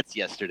with the Nets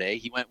yesterday.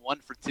 He went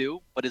 1 for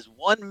 2, but his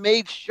one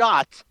made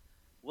shot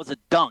was a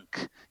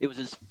dunk. It was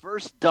his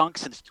first dunk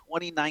since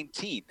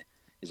 2019.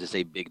 Is this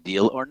a big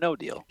deal or no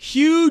deal?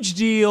 Huge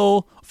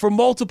deal for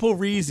multiple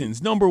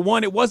reasons. Number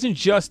one, it wasn't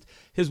just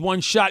his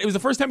one shot. It was the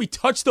first time he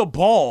touched the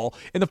ball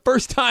and the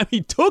first time he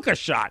took a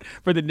shot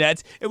for the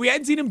Nets. And we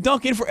hadn't seen him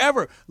dunk in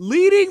forever,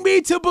 leading me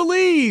to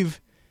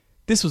believe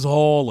this was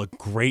all a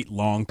great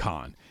long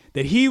con.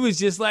 That he was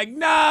just like,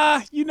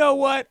 nah, you know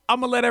what?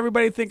 I'm going to let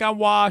everybody think I'm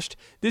washed.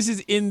 This is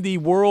in the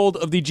world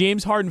of the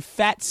James Harden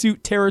fat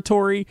suit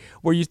territory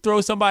where you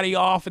throw somebody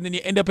off and then you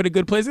end up in a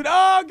good place. And,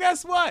 oh,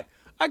 guess what?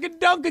 I can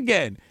dunk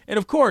again. And,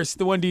 of course,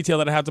 the one detail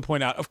that I have to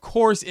point out, of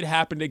course it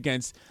happened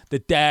against the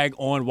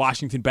dag-on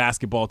Washington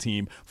basketball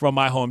team from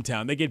my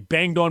hometown. They get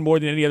banged on more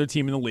than any other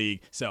team in the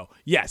league. So,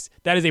 yes,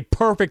 that is a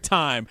perfect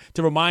time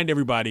to remind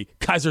everybody,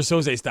 Kaiser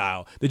Soze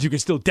style, that you can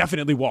still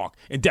definitely walk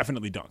and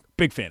definitely dunk.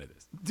 Big fan of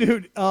this.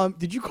 Dude,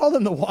 did you call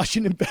them the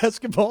Washington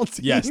basketball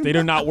team? Yes, they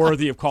are not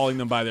worthy of calling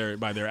them by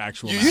their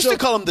actual You name. used to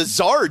call them the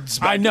Zards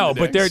back I know, in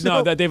the but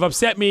day. they've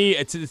upset me.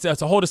 It's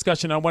a whole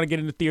discussion. I don't want to get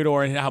into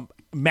Theodore and how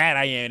mad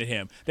I am at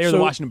him. They're the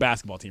Washington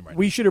basketball team right now.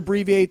 We should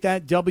abbreviate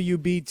that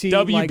WBT,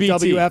 like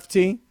WBT.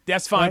 WFT.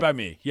 That's fine by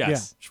me, yes. Yeah,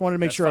 just wanted to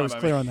make That's sure I fine was by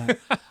clear me. on that.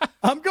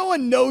 I'm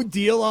going no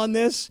deal on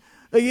this.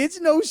 Like, it's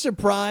no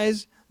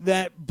surprise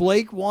that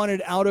Blake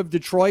wanted out of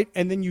Detroit,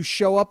 and then you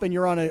show up and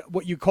you're on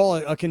what you call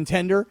a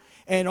contender,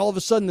 and all of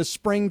a sudden the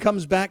spring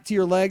comes back to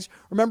your legs.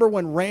 Remember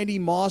when Randy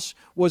Moss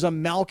was a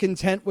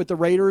malcontent with the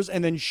Raiders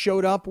and then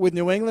showed up with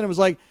New England and was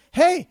like,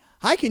 hey,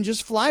 I can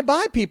just fly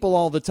by people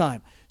all the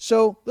time.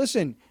 So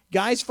listen,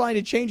 guys find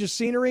a change of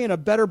scenery and a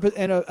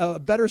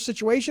better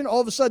situation.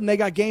 All of a sudden they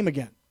got game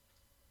again.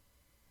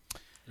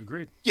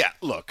 Agreed. Yeah,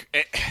 look,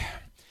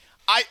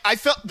 I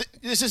felt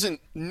this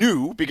isn't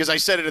new because I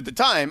said it at the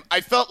time.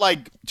 I felt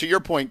like, to your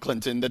point,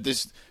 Clinton,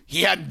 that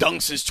he had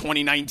dunks since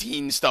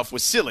 2019 stuff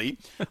was silly.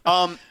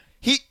 I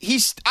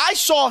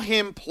saw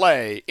him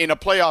play in a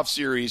playoff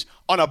series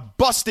on a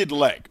busted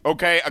leg,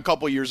 okay, a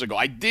couple years ago.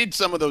 I did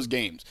some of those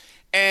games,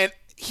 and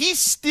he's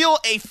still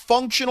a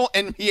functional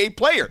NBA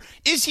player.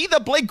 Is he the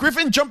Blake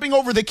Griffin jumping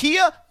over the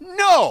Kia?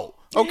 No.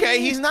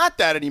 Okay, he's not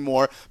that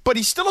anymore, but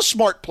he's still a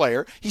smart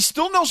player. He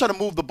still knows how to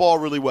move the ball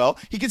really well.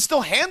 He can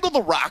still handle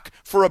the rock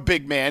for a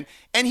big man,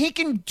 and he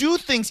can do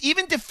things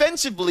even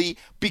defensively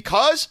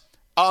because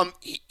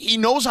he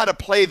knows how to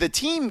play the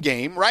team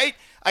game, right?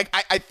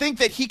 I think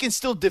that he can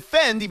still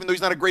defend, even though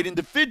he's not a great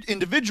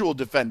individual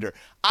defender.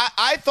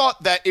 I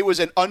thought that it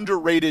was an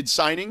underrated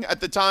signing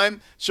at the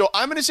time, so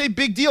I'm going to say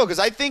big deal because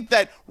I think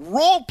that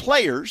role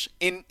players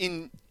in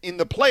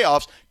the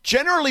playoffs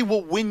generally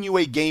will win you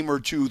a game or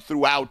two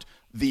throughout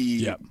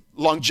the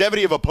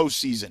longevity of a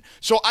postseason.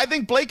 So I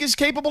think Blake is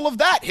capable of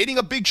that, hitting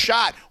a big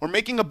shot or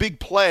making a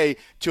big play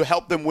to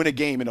help them win a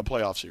game in a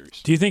playoff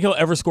series. Do you think he'll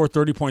ever score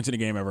 30 points in a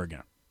game ever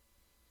again?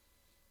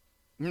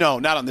 No,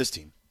 not on this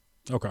team.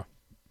 Okay.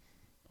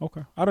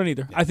 I don't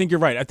either. Yeah. I think you're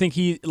right. I think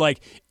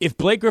if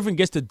Blake Griffin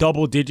gets to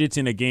double digits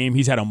in a game,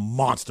 he's had a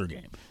monster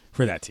game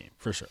for that team,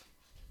 for sure.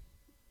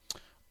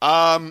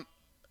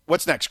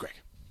 What's next, Greg?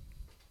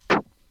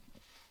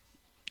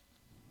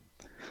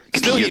 I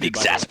can hear the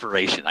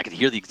exasperation.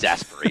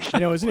 I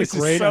know, isn't it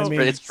great?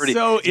 It's pretty.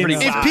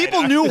 If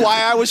people knew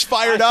why I was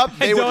fired up,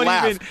 they would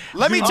laugh.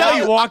 Let me tell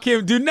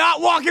you, do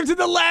not walk him to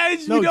the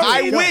ledge. No,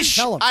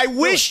 I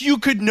wish you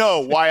could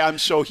know why I'm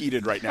so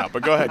heated right now.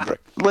 But go ahead, Greg.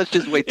 Let's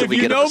just wait till we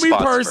get on the spots. If you know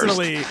me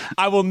personally, first.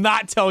 I will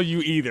not tell you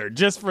either,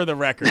 just for the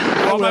record.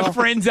 All my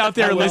friends out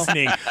there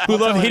listening who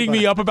love hitting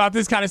me up about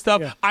this kind of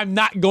stuff, I'm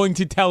not going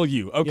to tell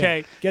you, okay?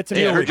 Yeah. Get to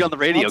me. I heard you on the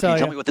radio. Can you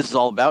tell me what this is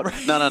all about?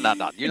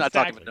 No. You're not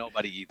talking with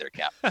nobody either,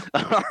 Cap.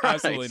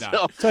 Absolutely not.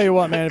 So, tell you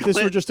what, man, if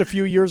this were just a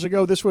few years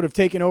ago, this would have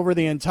taken over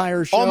the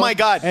entire show. Oh, my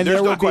God. And There's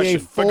there no would question.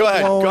 be a But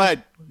go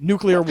ahead.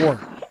 nuclear war.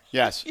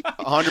 Yes,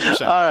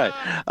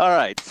 100%. all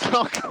right.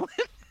 So,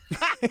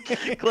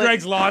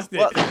 Greg's lost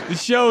it. The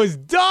show is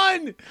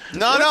done.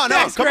 No.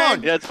 Come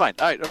on. Yeah, it's fine.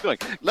 All right, I'm going.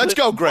 Let's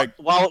go, Greg.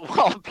 While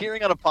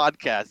appearing on a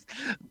podcast,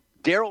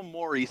 Daryl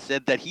Morey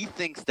said that he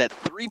thinks that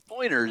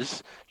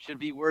 3-pointers should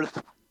be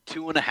worth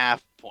 2.5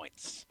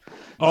 points.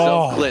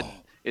 So, Clinton,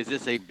 is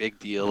this a big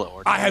deal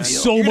or not? I have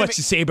so much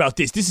to say about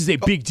this. This is a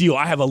big deal.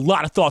 I have a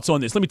lot of thoughts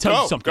on this. Let me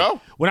tell you something.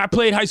 When I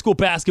played high school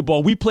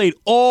basketball, we played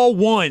all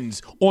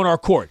ones on our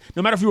court,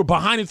 no matter if you were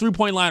behind the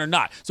three-point line or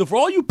not. So for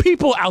all you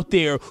people out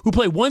there who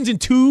play ones and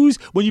twos,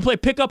 when you play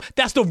pickup,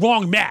 that's the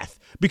wrong math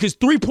because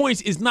 3 points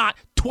is not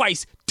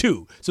twice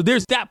 2. So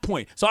there's that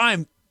point. So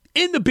I'm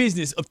in the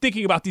business of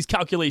thinking about these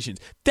calculations.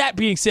 That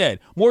being said,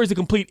 Moore is a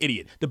complete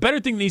idiot. The better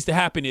thing that needs to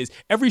happen is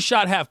every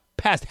shot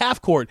past half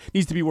court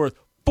needs to be worth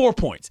 4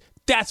 points.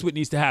 That's what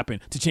needs to happen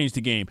to change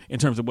the game in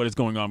terms of what is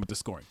going on with the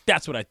scoring.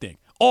 That's what I think.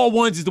 All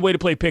ones is the way to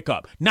play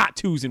pickup, not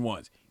twos and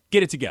ones.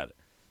 Get it together.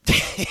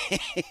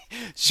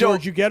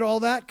 George, you get all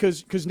that?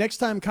 Because next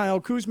time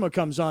Kyle Kuzma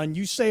comes on,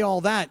 you say all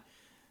that,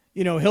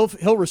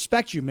 he'll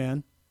respect you,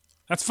 man.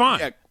 That's fine.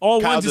 Yeah, all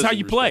Kyle ones is how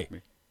you play.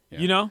 Yeah.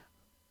 You know?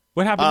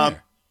 What happened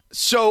there?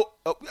 So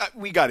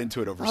we got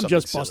into it over something I'm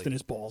just silly. busting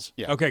his balls.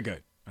 Yeah. Okay,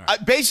 good. All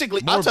right.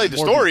 Basically, I'll tell you the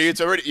story.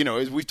 It's already,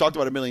 as we've talked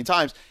about a million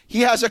times.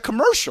 He has a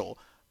commercial.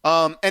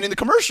 And in the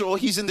commercial,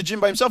 he's in the gym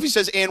by himself. He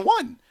says, "and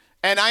one."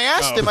 And I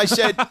asked him, I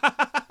said,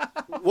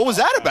 what was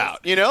that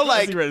about?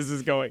 I see where this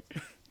is going.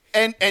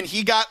 And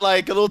he got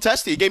like a little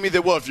testy. He gave me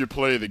if you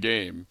play the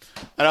game.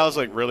 And I was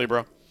like, really,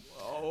 bro?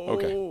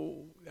 Okay.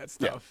 That's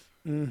tough.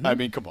 Yeah. Mm-hmm. I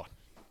mean, come on.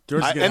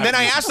 And then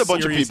I asked a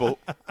bunch of people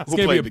who It's going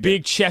to played be a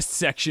big chest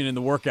section in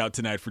the workout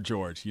tonight for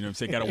George. You know what I'm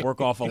saying? Got to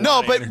work off a lot No,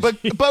 of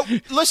energy. but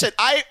listen,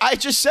 I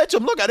just said to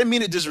him, look, I didn't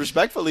mean it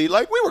disrespectfully.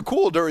 Like, we were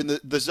cool during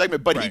the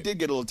segment, but he did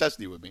get a little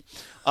testy with me.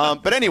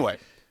 But anyway,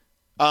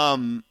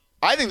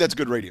 I think that's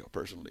good radio,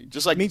 personally.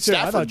 Just like Me too.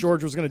 Stafford. I thought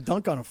George was going to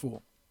dunk on a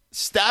fool,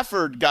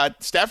 Stafford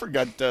got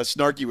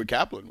snarky with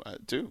Kaplan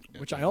too,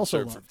 which I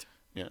also loved.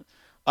 Yeah.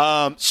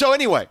 So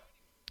anyway,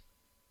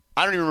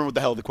 I don't even remember what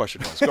the hell the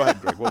question was. Go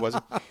ahead, Greg. What was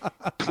it?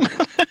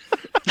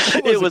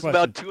 It was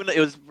about two. It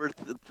was for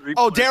 3.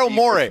 Oh, Daryl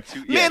Morey.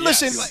 Man,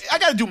 listen, yes. I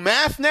got to do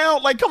math now.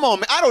 Like, come on,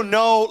 man. I don't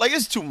know. Like,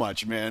 it's too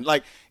much, man.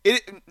 Like,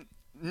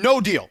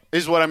 no deal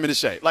is what I'm going to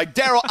say. Like,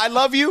 Daryl, I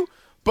love you,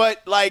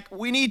 but like,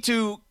 we need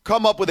to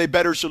come up with a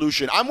better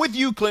solution. I'm with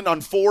you, Clint,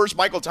 on 4s.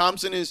 Michael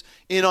Thompson is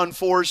in on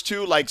 4s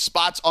too, like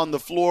spots on the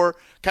floor,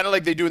 kind of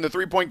like they do in the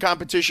 3-point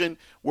competition,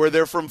 where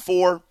they're from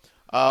 4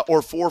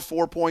 or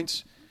 4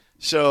 points.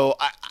 So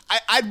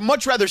I'd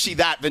much rather see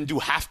that than do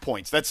half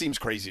points. That seems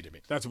crazy to me.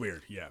 That's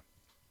weird, yeah.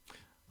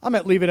 I'm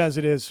at leave it as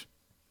it is.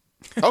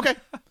 Okay,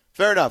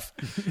 fair enough.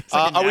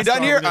 Are we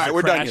done here? All right,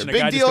 we're done here.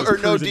 Big deal or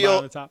no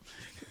deal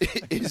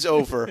is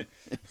over.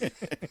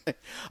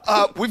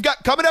 We've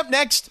got coming up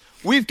next,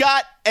 we've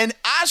got an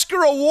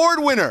Oscar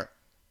Award winner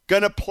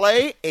going to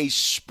play a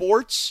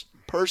sports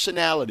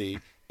personality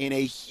in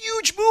a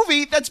huge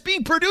movie that's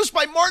being produced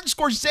by Martin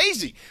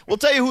Scorsese. We'll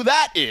tell you who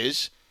that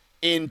is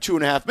in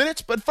 2.5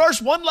 minutes. But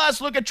first, one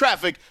last look at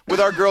traffic with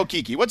our girl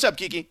Kiki. What's up,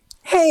 Kiki?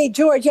 Hey,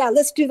 George. Yeah,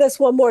 let's do this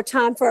one more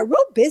time for a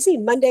real busy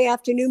Monday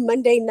afternoon,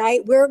 Monday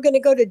night. We're going to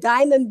go to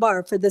Diamond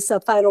Bar for this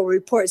final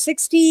report.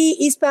 60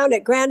 eastbound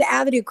at Grand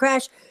Avenue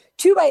crash.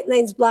 2 right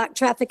lanes blocked.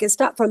 Traffic is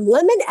stopped from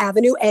Lemon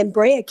Avenue and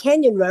Brea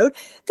Canyon Road.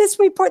 This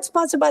report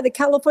sponsored by the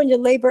California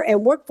Labor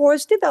and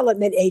Workforce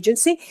Development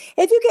Agency.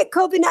 If you get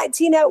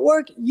COVID-19 at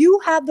work, you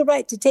have the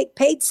right to take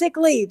paid sick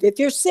leave. If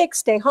you're sick,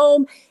 stay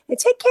home and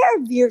take care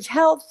of your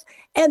health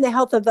and the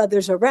health of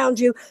others around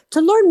you.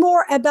 To learn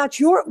more about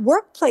your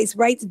workplace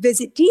rights,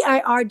 visit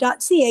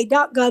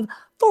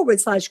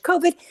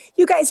dir.ca.gov/COVID.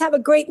 You guys have a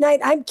great night.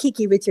 I'm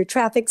Kiki with your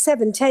traffic,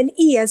 710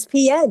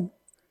 ESPN.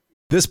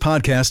 This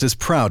podcast is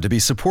proud to be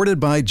supported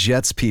by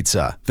Jets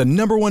Pizza, the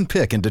 #1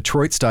 pick in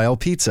Detroit-style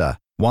pizza.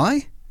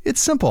 Why?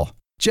 It's simple.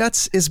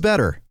 Jets is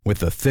better. With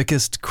the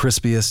thickest,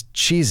 crispiest,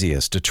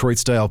 cheesiest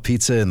Detroit-style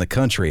pizza in the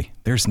country,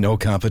 there's no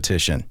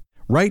competition.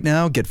 Right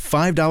now, get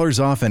 $5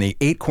 off any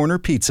 8-corner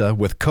pizza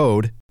with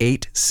code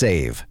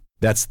 8SAVE.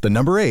 That's the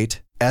number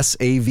 8,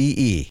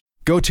 SAVE.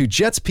 Go to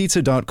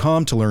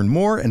jetspizza.com to learn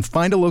more and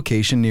find a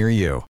location near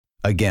you.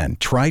 Again,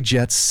 try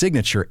Jet's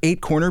signature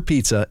 8-corner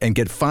pizza and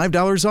get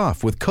 $5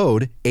 off with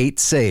code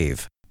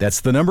 8SAVE.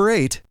 That's the number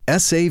 8,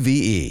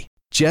 SAVE.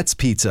 Jet's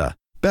Pizza.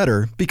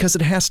 Better because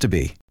it has to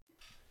be.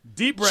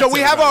 Deep breaths, So we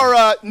have everybody.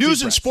 our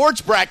news and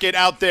sports bracket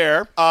out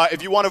there.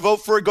 If you want to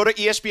vote for it, go to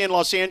ESPN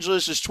Los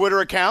Angeles' Twitter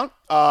account.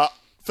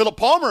 Philip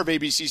Palmer of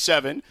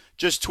ABC7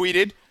 just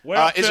tweeted,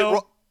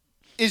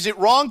 is it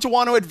wrong to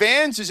want to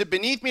advance? Is it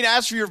beneath me to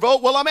ask for your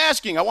vote? Well, I'm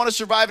asking. I want to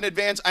survive and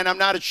advance, and I'm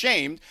not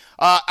ashamed.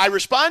 I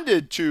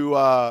responded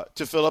to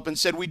Philip and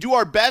said, we do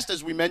our best,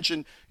 as we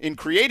mentioned in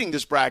creating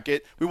this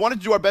bracket. We wanted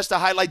to do our best to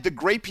highlight the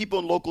great people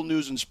in local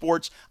news and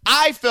sports.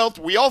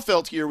 We all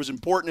felt here was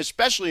important,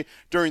 especially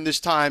during this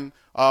time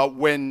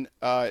when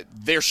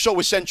they're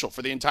so essential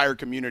for the entire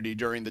community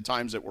during the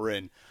times that we're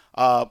in.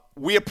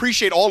 We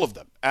appreciate all of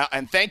them,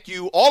 and thank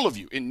you, all of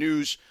you in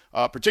news,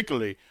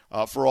 particularly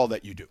for all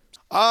that you do.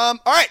 All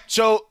right,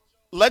 so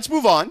let's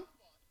move on.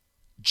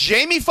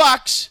 Jamie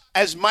Foxx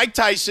as Mike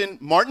Tyson,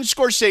 Martin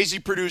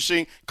Scorsese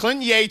producing,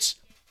 Clint Yates,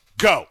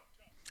 go.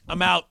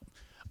 I'm out.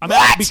 I'm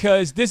out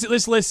because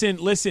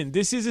listen.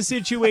 This is a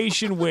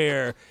situation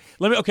where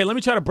let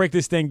me try to break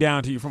this thing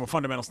down to you from a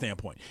fundamental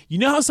standpoint. You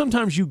know how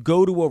sometimes you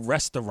go to a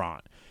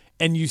restaurant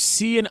and you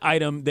see an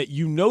item that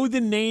you know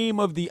the name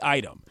of the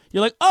item.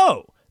 You're like,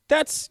 oh,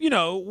 that's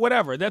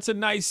whatever. That's a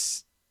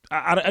nice.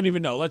 I don't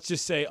even know. Let's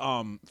just say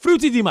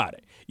frutti di mare.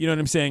 You know what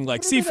I'm saying?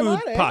 Like seafood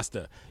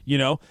pasta,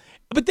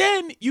 But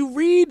then you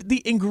read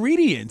the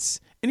ingredients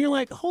and you're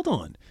like, hold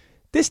on.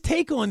 This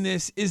take on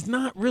this is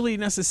not really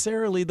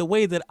necessarily the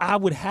way that I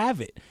would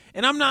have it.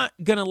 And I'm not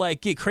going to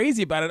get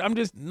crazy about it. I'm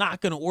just not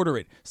going to order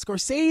it.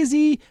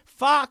 Scorsese,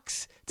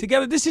 Fox,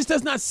 together. This just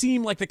does not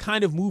seem like the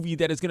kind of movie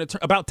that is going to turn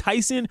about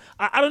Tyson.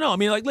 I don't know. I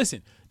mean,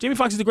 listen, Jamie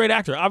Foxx is a great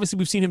actor. Obviously,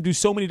 we've seen him do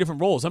so many different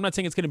roles. I'm not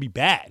saying it's going to be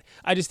bad.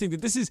 I just think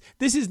that this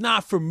is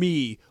not for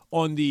me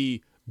on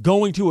the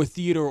going to a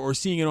theater or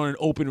seeing it on an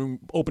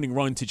opening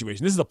run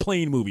situation. This is a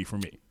plain movie for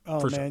me.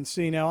 Oh, man. Sure.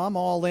 See, now I'm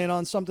all in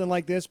on something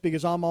like this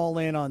because I'm all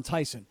in on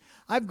Tyson.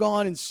 I've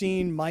gone and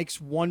seen Mike's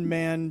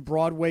one-man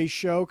Broadway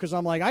show because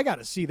I'm like, I got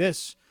to see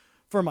this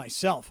for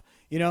myself,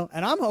 And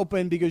I'm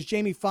hoping because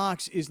Jamie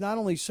Foxx is not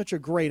only such a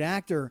great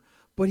actor,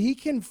 but he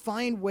can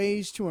find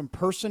ways to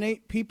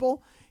impersonate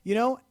people,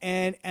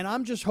 and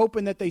I'm just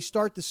hoping that they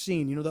start the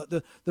scene.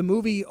 The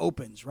movie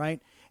opens,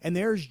 right? And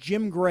there's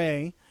Jim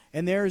Gray,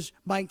 and there's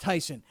Mike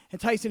Tyson.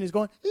 And Tyson is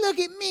going, look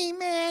at me,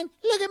 man.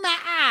 Look at my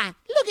eye.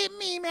 Look at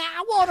me, man.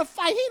 I want to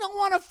fight. He don't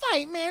want to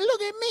fight, man.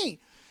 Look at me.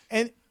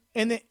 And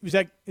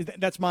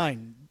that's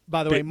mine,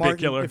 by the way, Martin.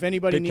 Killer. If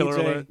anybody needs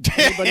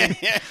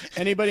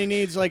anybody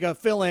needs like a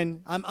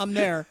fill-in, I'm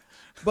there.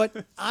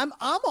 But I'm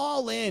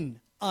all in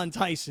on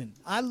Tyson.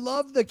 I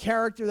love the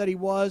character that he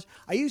was.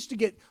 I used to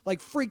get like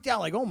freaked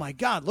out, like, oh my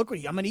God, look what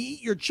I'm going to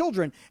eat your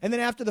children. And then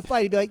after the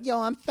fight, he'd be like, yo,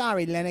 I'm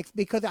sorry, Lennox,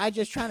 because I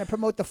just trying to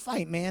promote the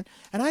fight, man.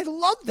 And I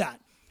love that.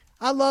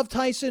 I love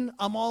Tyson.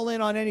 I'm all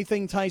in on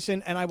anything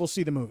Tyson, and I will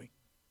see the movie.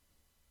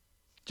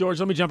 George,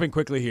 let me jump in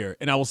quickly here,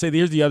 and I will say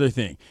here's the other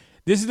thing.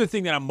 This is the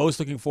thing that I'm most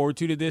looking forward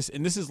to this,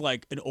 and this is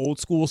like an old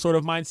school sort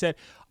of mindset.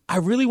 I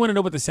really want to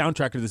know what the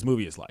soundtrack of this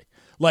movie is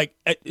like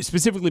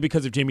specifically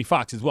because of Jamie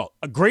Foxx as well.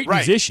 A great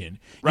musician,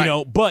 you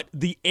know, but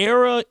the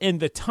era and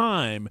the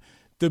time,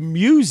 the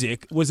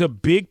music was a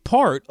big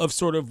part of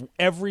sort of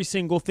every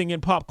single thing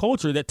in pop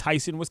culture that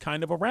Tyson was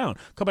kind of around.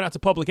 Coming out to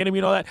Public Enemy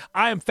and all that,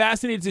 I am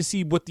fascinated to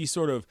see what the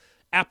sort of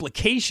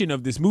application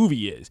of this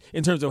movie is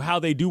in terms of how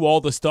they do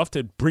all the stuff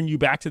to bring you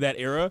back to that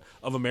era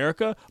of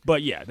America.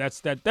 But yeah,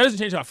 that doesn't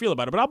change how I feel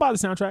about it, but I'll buy the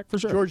soundtrack for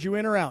sure. George, you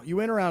in or out? You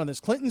in or out on this?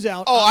 Clinton's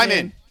out. Oh, I'm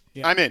in.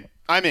 Yeah.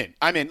 I'm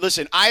in.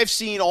 Listen, I have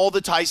seen all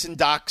the Tyson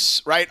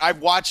docs, right? I've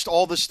watched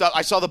all the stuff.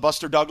 I saw the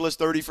Buster Douglas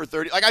 30 for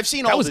 30. Like, I've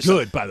seen all this. That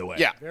was good, by the way.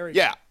 Yeah. Very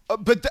yeah.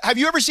 But have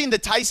you ever seen the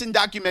Tyson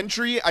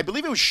documentary? I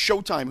believe it was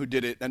Showtime who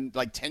did it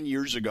like 10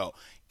 years ago.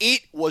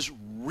 It was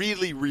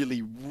really,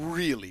 really,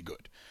 really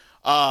good.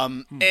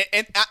 And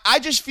I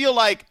just feel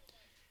like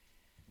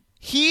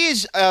he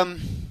is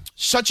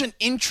such an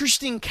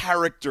interesting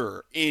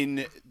character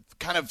in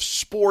kind of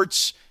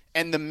sports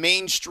and the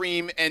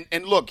mainstream.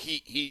 And look,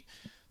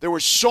 there were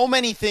so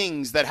many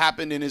things that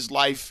happened in his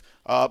life,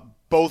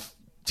 both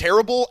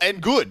terrible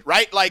and good,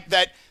 right? Like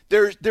that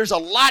there's a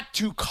lot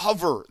to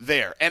cover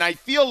there. And I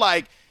feel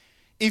like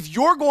if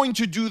you're going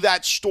to do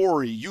that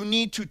story, you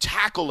need to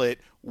tackle it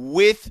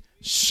with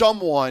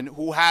someone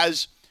who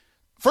has,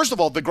 first of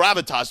all, the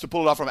gravitas to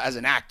pull it off from as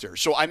an actor.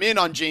 So I'm in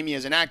on Jamie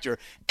as an actor.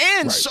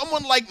 And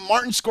someone like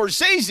Martin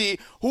Scorsese,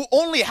 who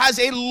only has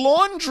a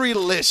laundry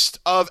list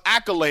of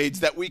accolades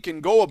that we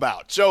can go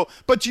about. So,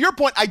 but to your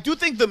point, I do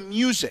think the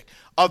music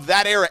of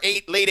that era,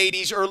 late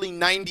 80s, early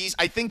 90s,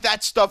 I think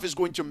that stuff is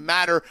going to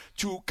matter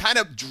to kind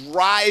of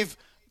drive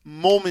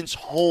moments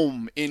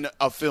home in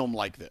a film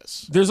like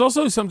this. There's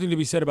also something to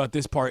be said about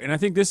this part, and I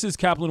think this is,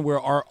 Kaplan, where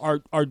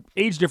our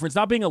age difference,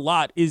 not being a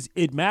lot, is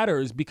it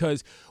matters,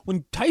 because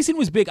when Tyson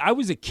was big, I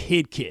was a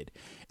kid.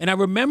 And I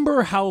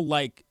remember how,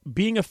 like,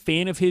 being a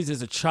fan of his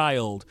as a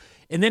child,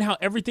 and then how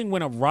everything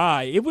went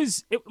awry, it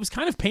was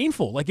kind of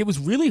painful. Like, it was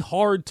really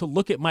hard to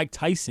look at Mike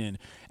Tyson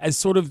as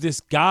sort of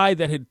this guy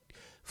that had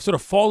sort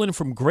of fallen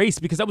from grace,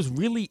 because I was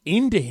really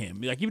into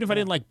him. Like, even if I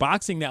didn't like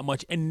boxing that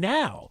much. And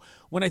now,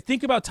 when I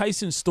think about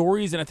Tyson's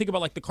stories and I think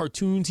about like the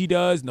cartoons he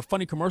does and the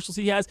funny commercials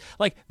he has,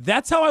 like,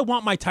 that's how I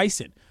want my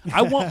Tyson.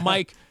 I want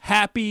Mike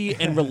happy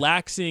and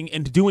relaxing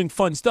and doing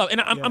fun stuff.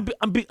 And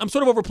I'm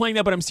sort of overplaying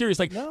that, but I'm serious.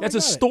 Like, that's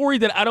a story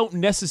that I don't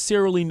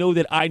necessarily know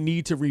that I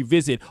need to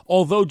revisit.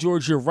 Although,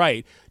 George, you're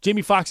right.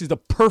 Jamie Foxx is the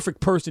perfect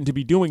person to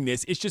be doing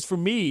this. It's just, for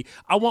me,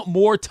 I want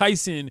more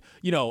Tyson,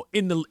 you know,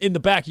 in the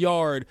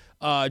backyard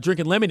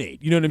drinking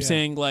lemonade. You know what I'm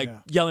saying? Like,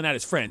 yelling at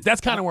his friends.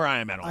 That's kind of where I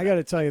am at. I got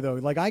to tell you, though,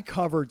 like, I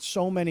covered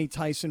so many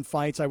Tyson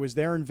fights. I was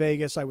there in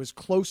Vegas. I was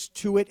close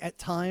to it at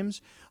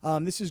times.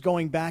 This is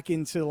going back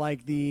into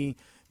like the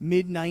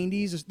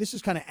mid-90s. This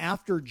is kind of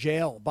after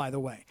jail, by the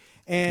way.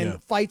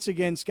 And fights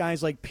against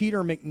guys like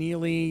Peter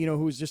McNeely, you know,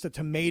 who was just a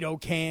tomato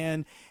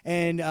can,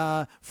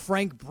 and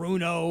Frank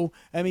Bruno.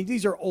 I mean,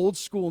 these are old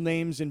school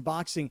names in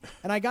boxing.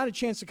 And I got a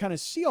chance to kind of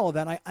see all of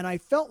that. And I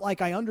felt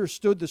like I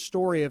understood the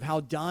story of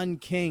how Don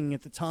King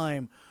at the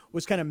time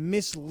was kind of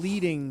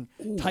misleading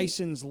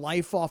Tyson's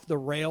life off the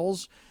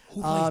rails.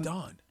 Who plays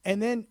Don?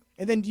 And then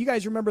do you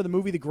guys remember the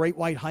movie The Great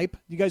White Hype? Do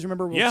you guys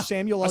remember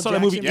Samuel L. I saw Jackson?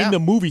 that movie in the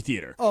movie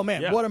theater. Oh,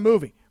 man, what a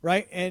movie,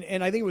 right?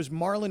 And I think it was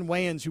Marlon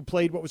Wayans who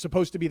played what was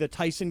supposed to be the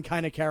Tyson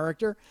kind of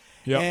character,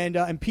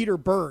 and Peter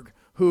Berg,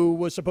 who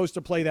was supposed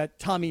to play that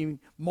Tommy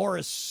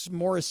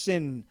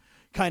Morrison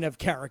kind of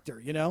character,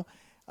 you know?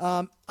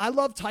 I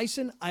love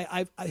Tyson.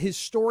 His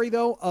story,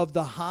 though, of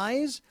the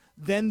highs,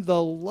 then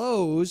the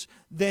lows,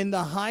 then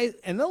the highs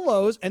and the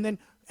lows, and then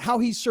how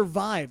he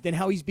survived and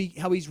how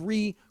he's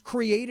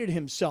recreated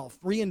himself,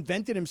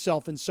 reinvented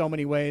himself in so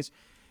many ways,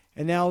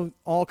 and now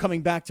all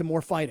coming back to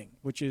more fighting,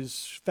 which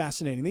is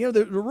fascinating. You know,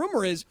 the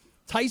rumor is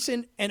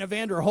Tyson and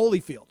Evander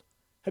Holyfield.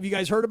 Have you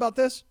guys heard about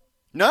this?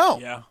 No.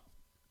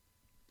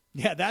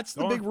 Yeah, that's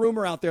the big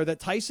rumor out there, that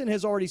Tyson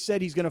has already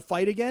said he's going to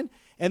fight again,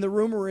 and the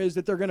rumor is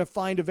that they're going to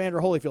find Evander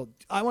Holyfield.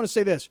 I want to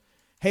say this.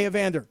 Hey,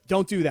 Evander,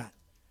 don't do that.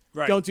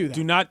 Right. Don't do that.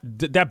 Do not.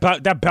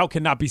 That bout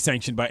cannot be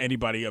sanctioned by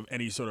anybody of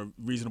any sort of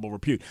reasonable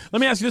repute.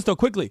 Let me ask you this though,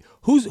 quickly: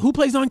 who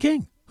plays Don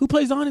King? Who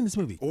plays Don in this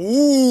movie?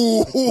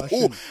 Ooh,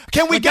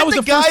 can we get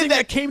the guy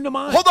that came to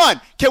mind? Hold on,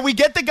 can we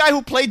get the guy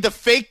who played the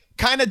fake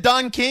kind of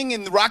Don King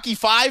in Rocky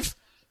V?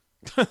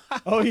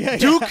 Oh yeah,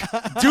 Duke.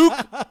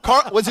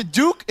 Was it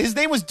Duke? His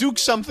name was Duke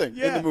something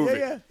in the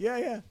movie.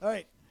 Yeah. All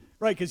right.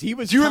 Right, because he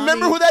was. Do you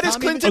remember who that is,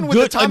 Clinton? With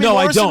the Tommy no,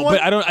 Morrison I don't. one?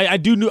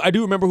 But I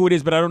do remember who it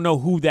is, but I don't know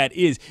who that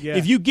is. Yeah.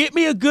 If you get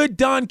me a good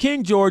Don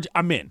King, George,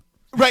 I'm in.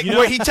 Right, you know?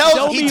 where he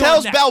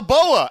tells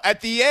Balboa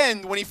at the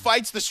end when he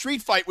fights the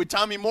street fight with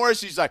Tommy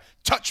Morrison, he's like,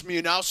 "Touch me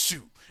and I'll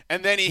sue."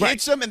 And then he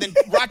hits him, and then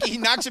Rocky, he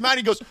knocks him out. And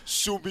he goes,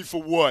 "Sue me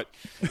for what?"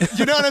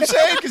 You know what I'm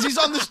saying? Because he's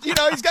on this, he's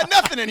got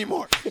nothing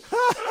anymore.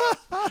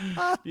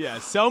 Yeah,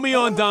 sell me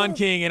on Don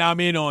King, and I'm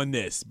in on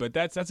this. But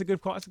that's a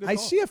good call. I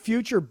see a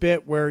future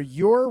bit where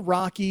you're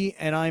Rocky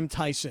and I'm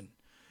Tyson.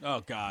 Oh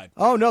God.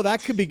 Oh no,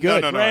 that could be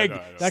good. No. Greg,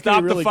 That could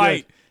stop be really the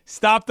fight. good.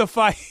 Stop the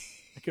fight.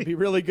 It could be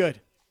really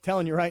good.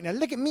 Telling you right now.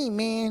 Look at me,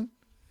 man.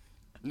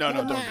 No,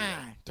 don't do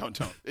that. Don't.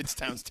 It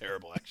sounds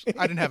terrible, actually.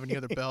 I didn't have any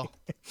other bell.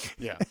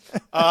 Yeah.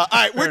 All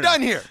right, we're done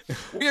here.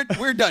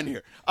 We're done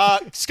here.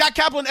 Scott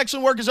Kaplan,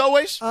 excellent work as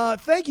always.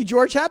 Thank you,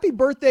 George. Happy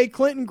birthday,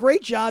 Clinton.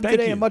 Great job Thank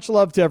today, you. and much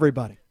love to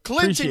everybody.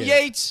 Clinton Appreciate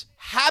it. Yates,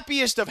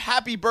 happiest of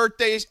happy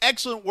birthdays.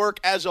 Excellent work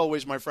as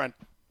always, my friend.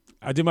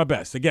 I do my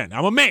best. Again,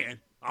 I'm a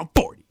man. I'm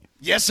 40.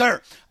 Yes, sir.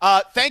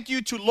 Thank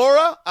you to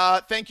Laura.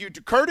 Thank you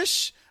to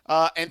Curtis.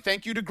 And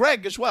thank you to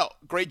Greg as well.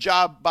 Great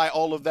job by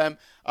all of them.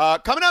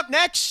 Coming up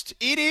next,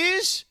 it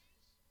is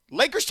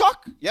Lakers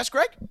Talk. Yes,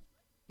 Greg?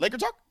 Laker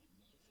Talk?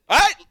 All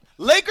right.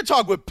 Laker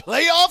Talk with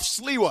Playoff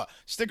Sliwa.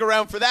 Stick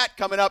around for that.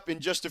 Coming up in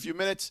just a few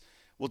minutes.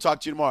 We'll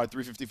talk to you tomorrow at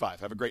 3:55.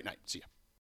 Have a great night. See ya.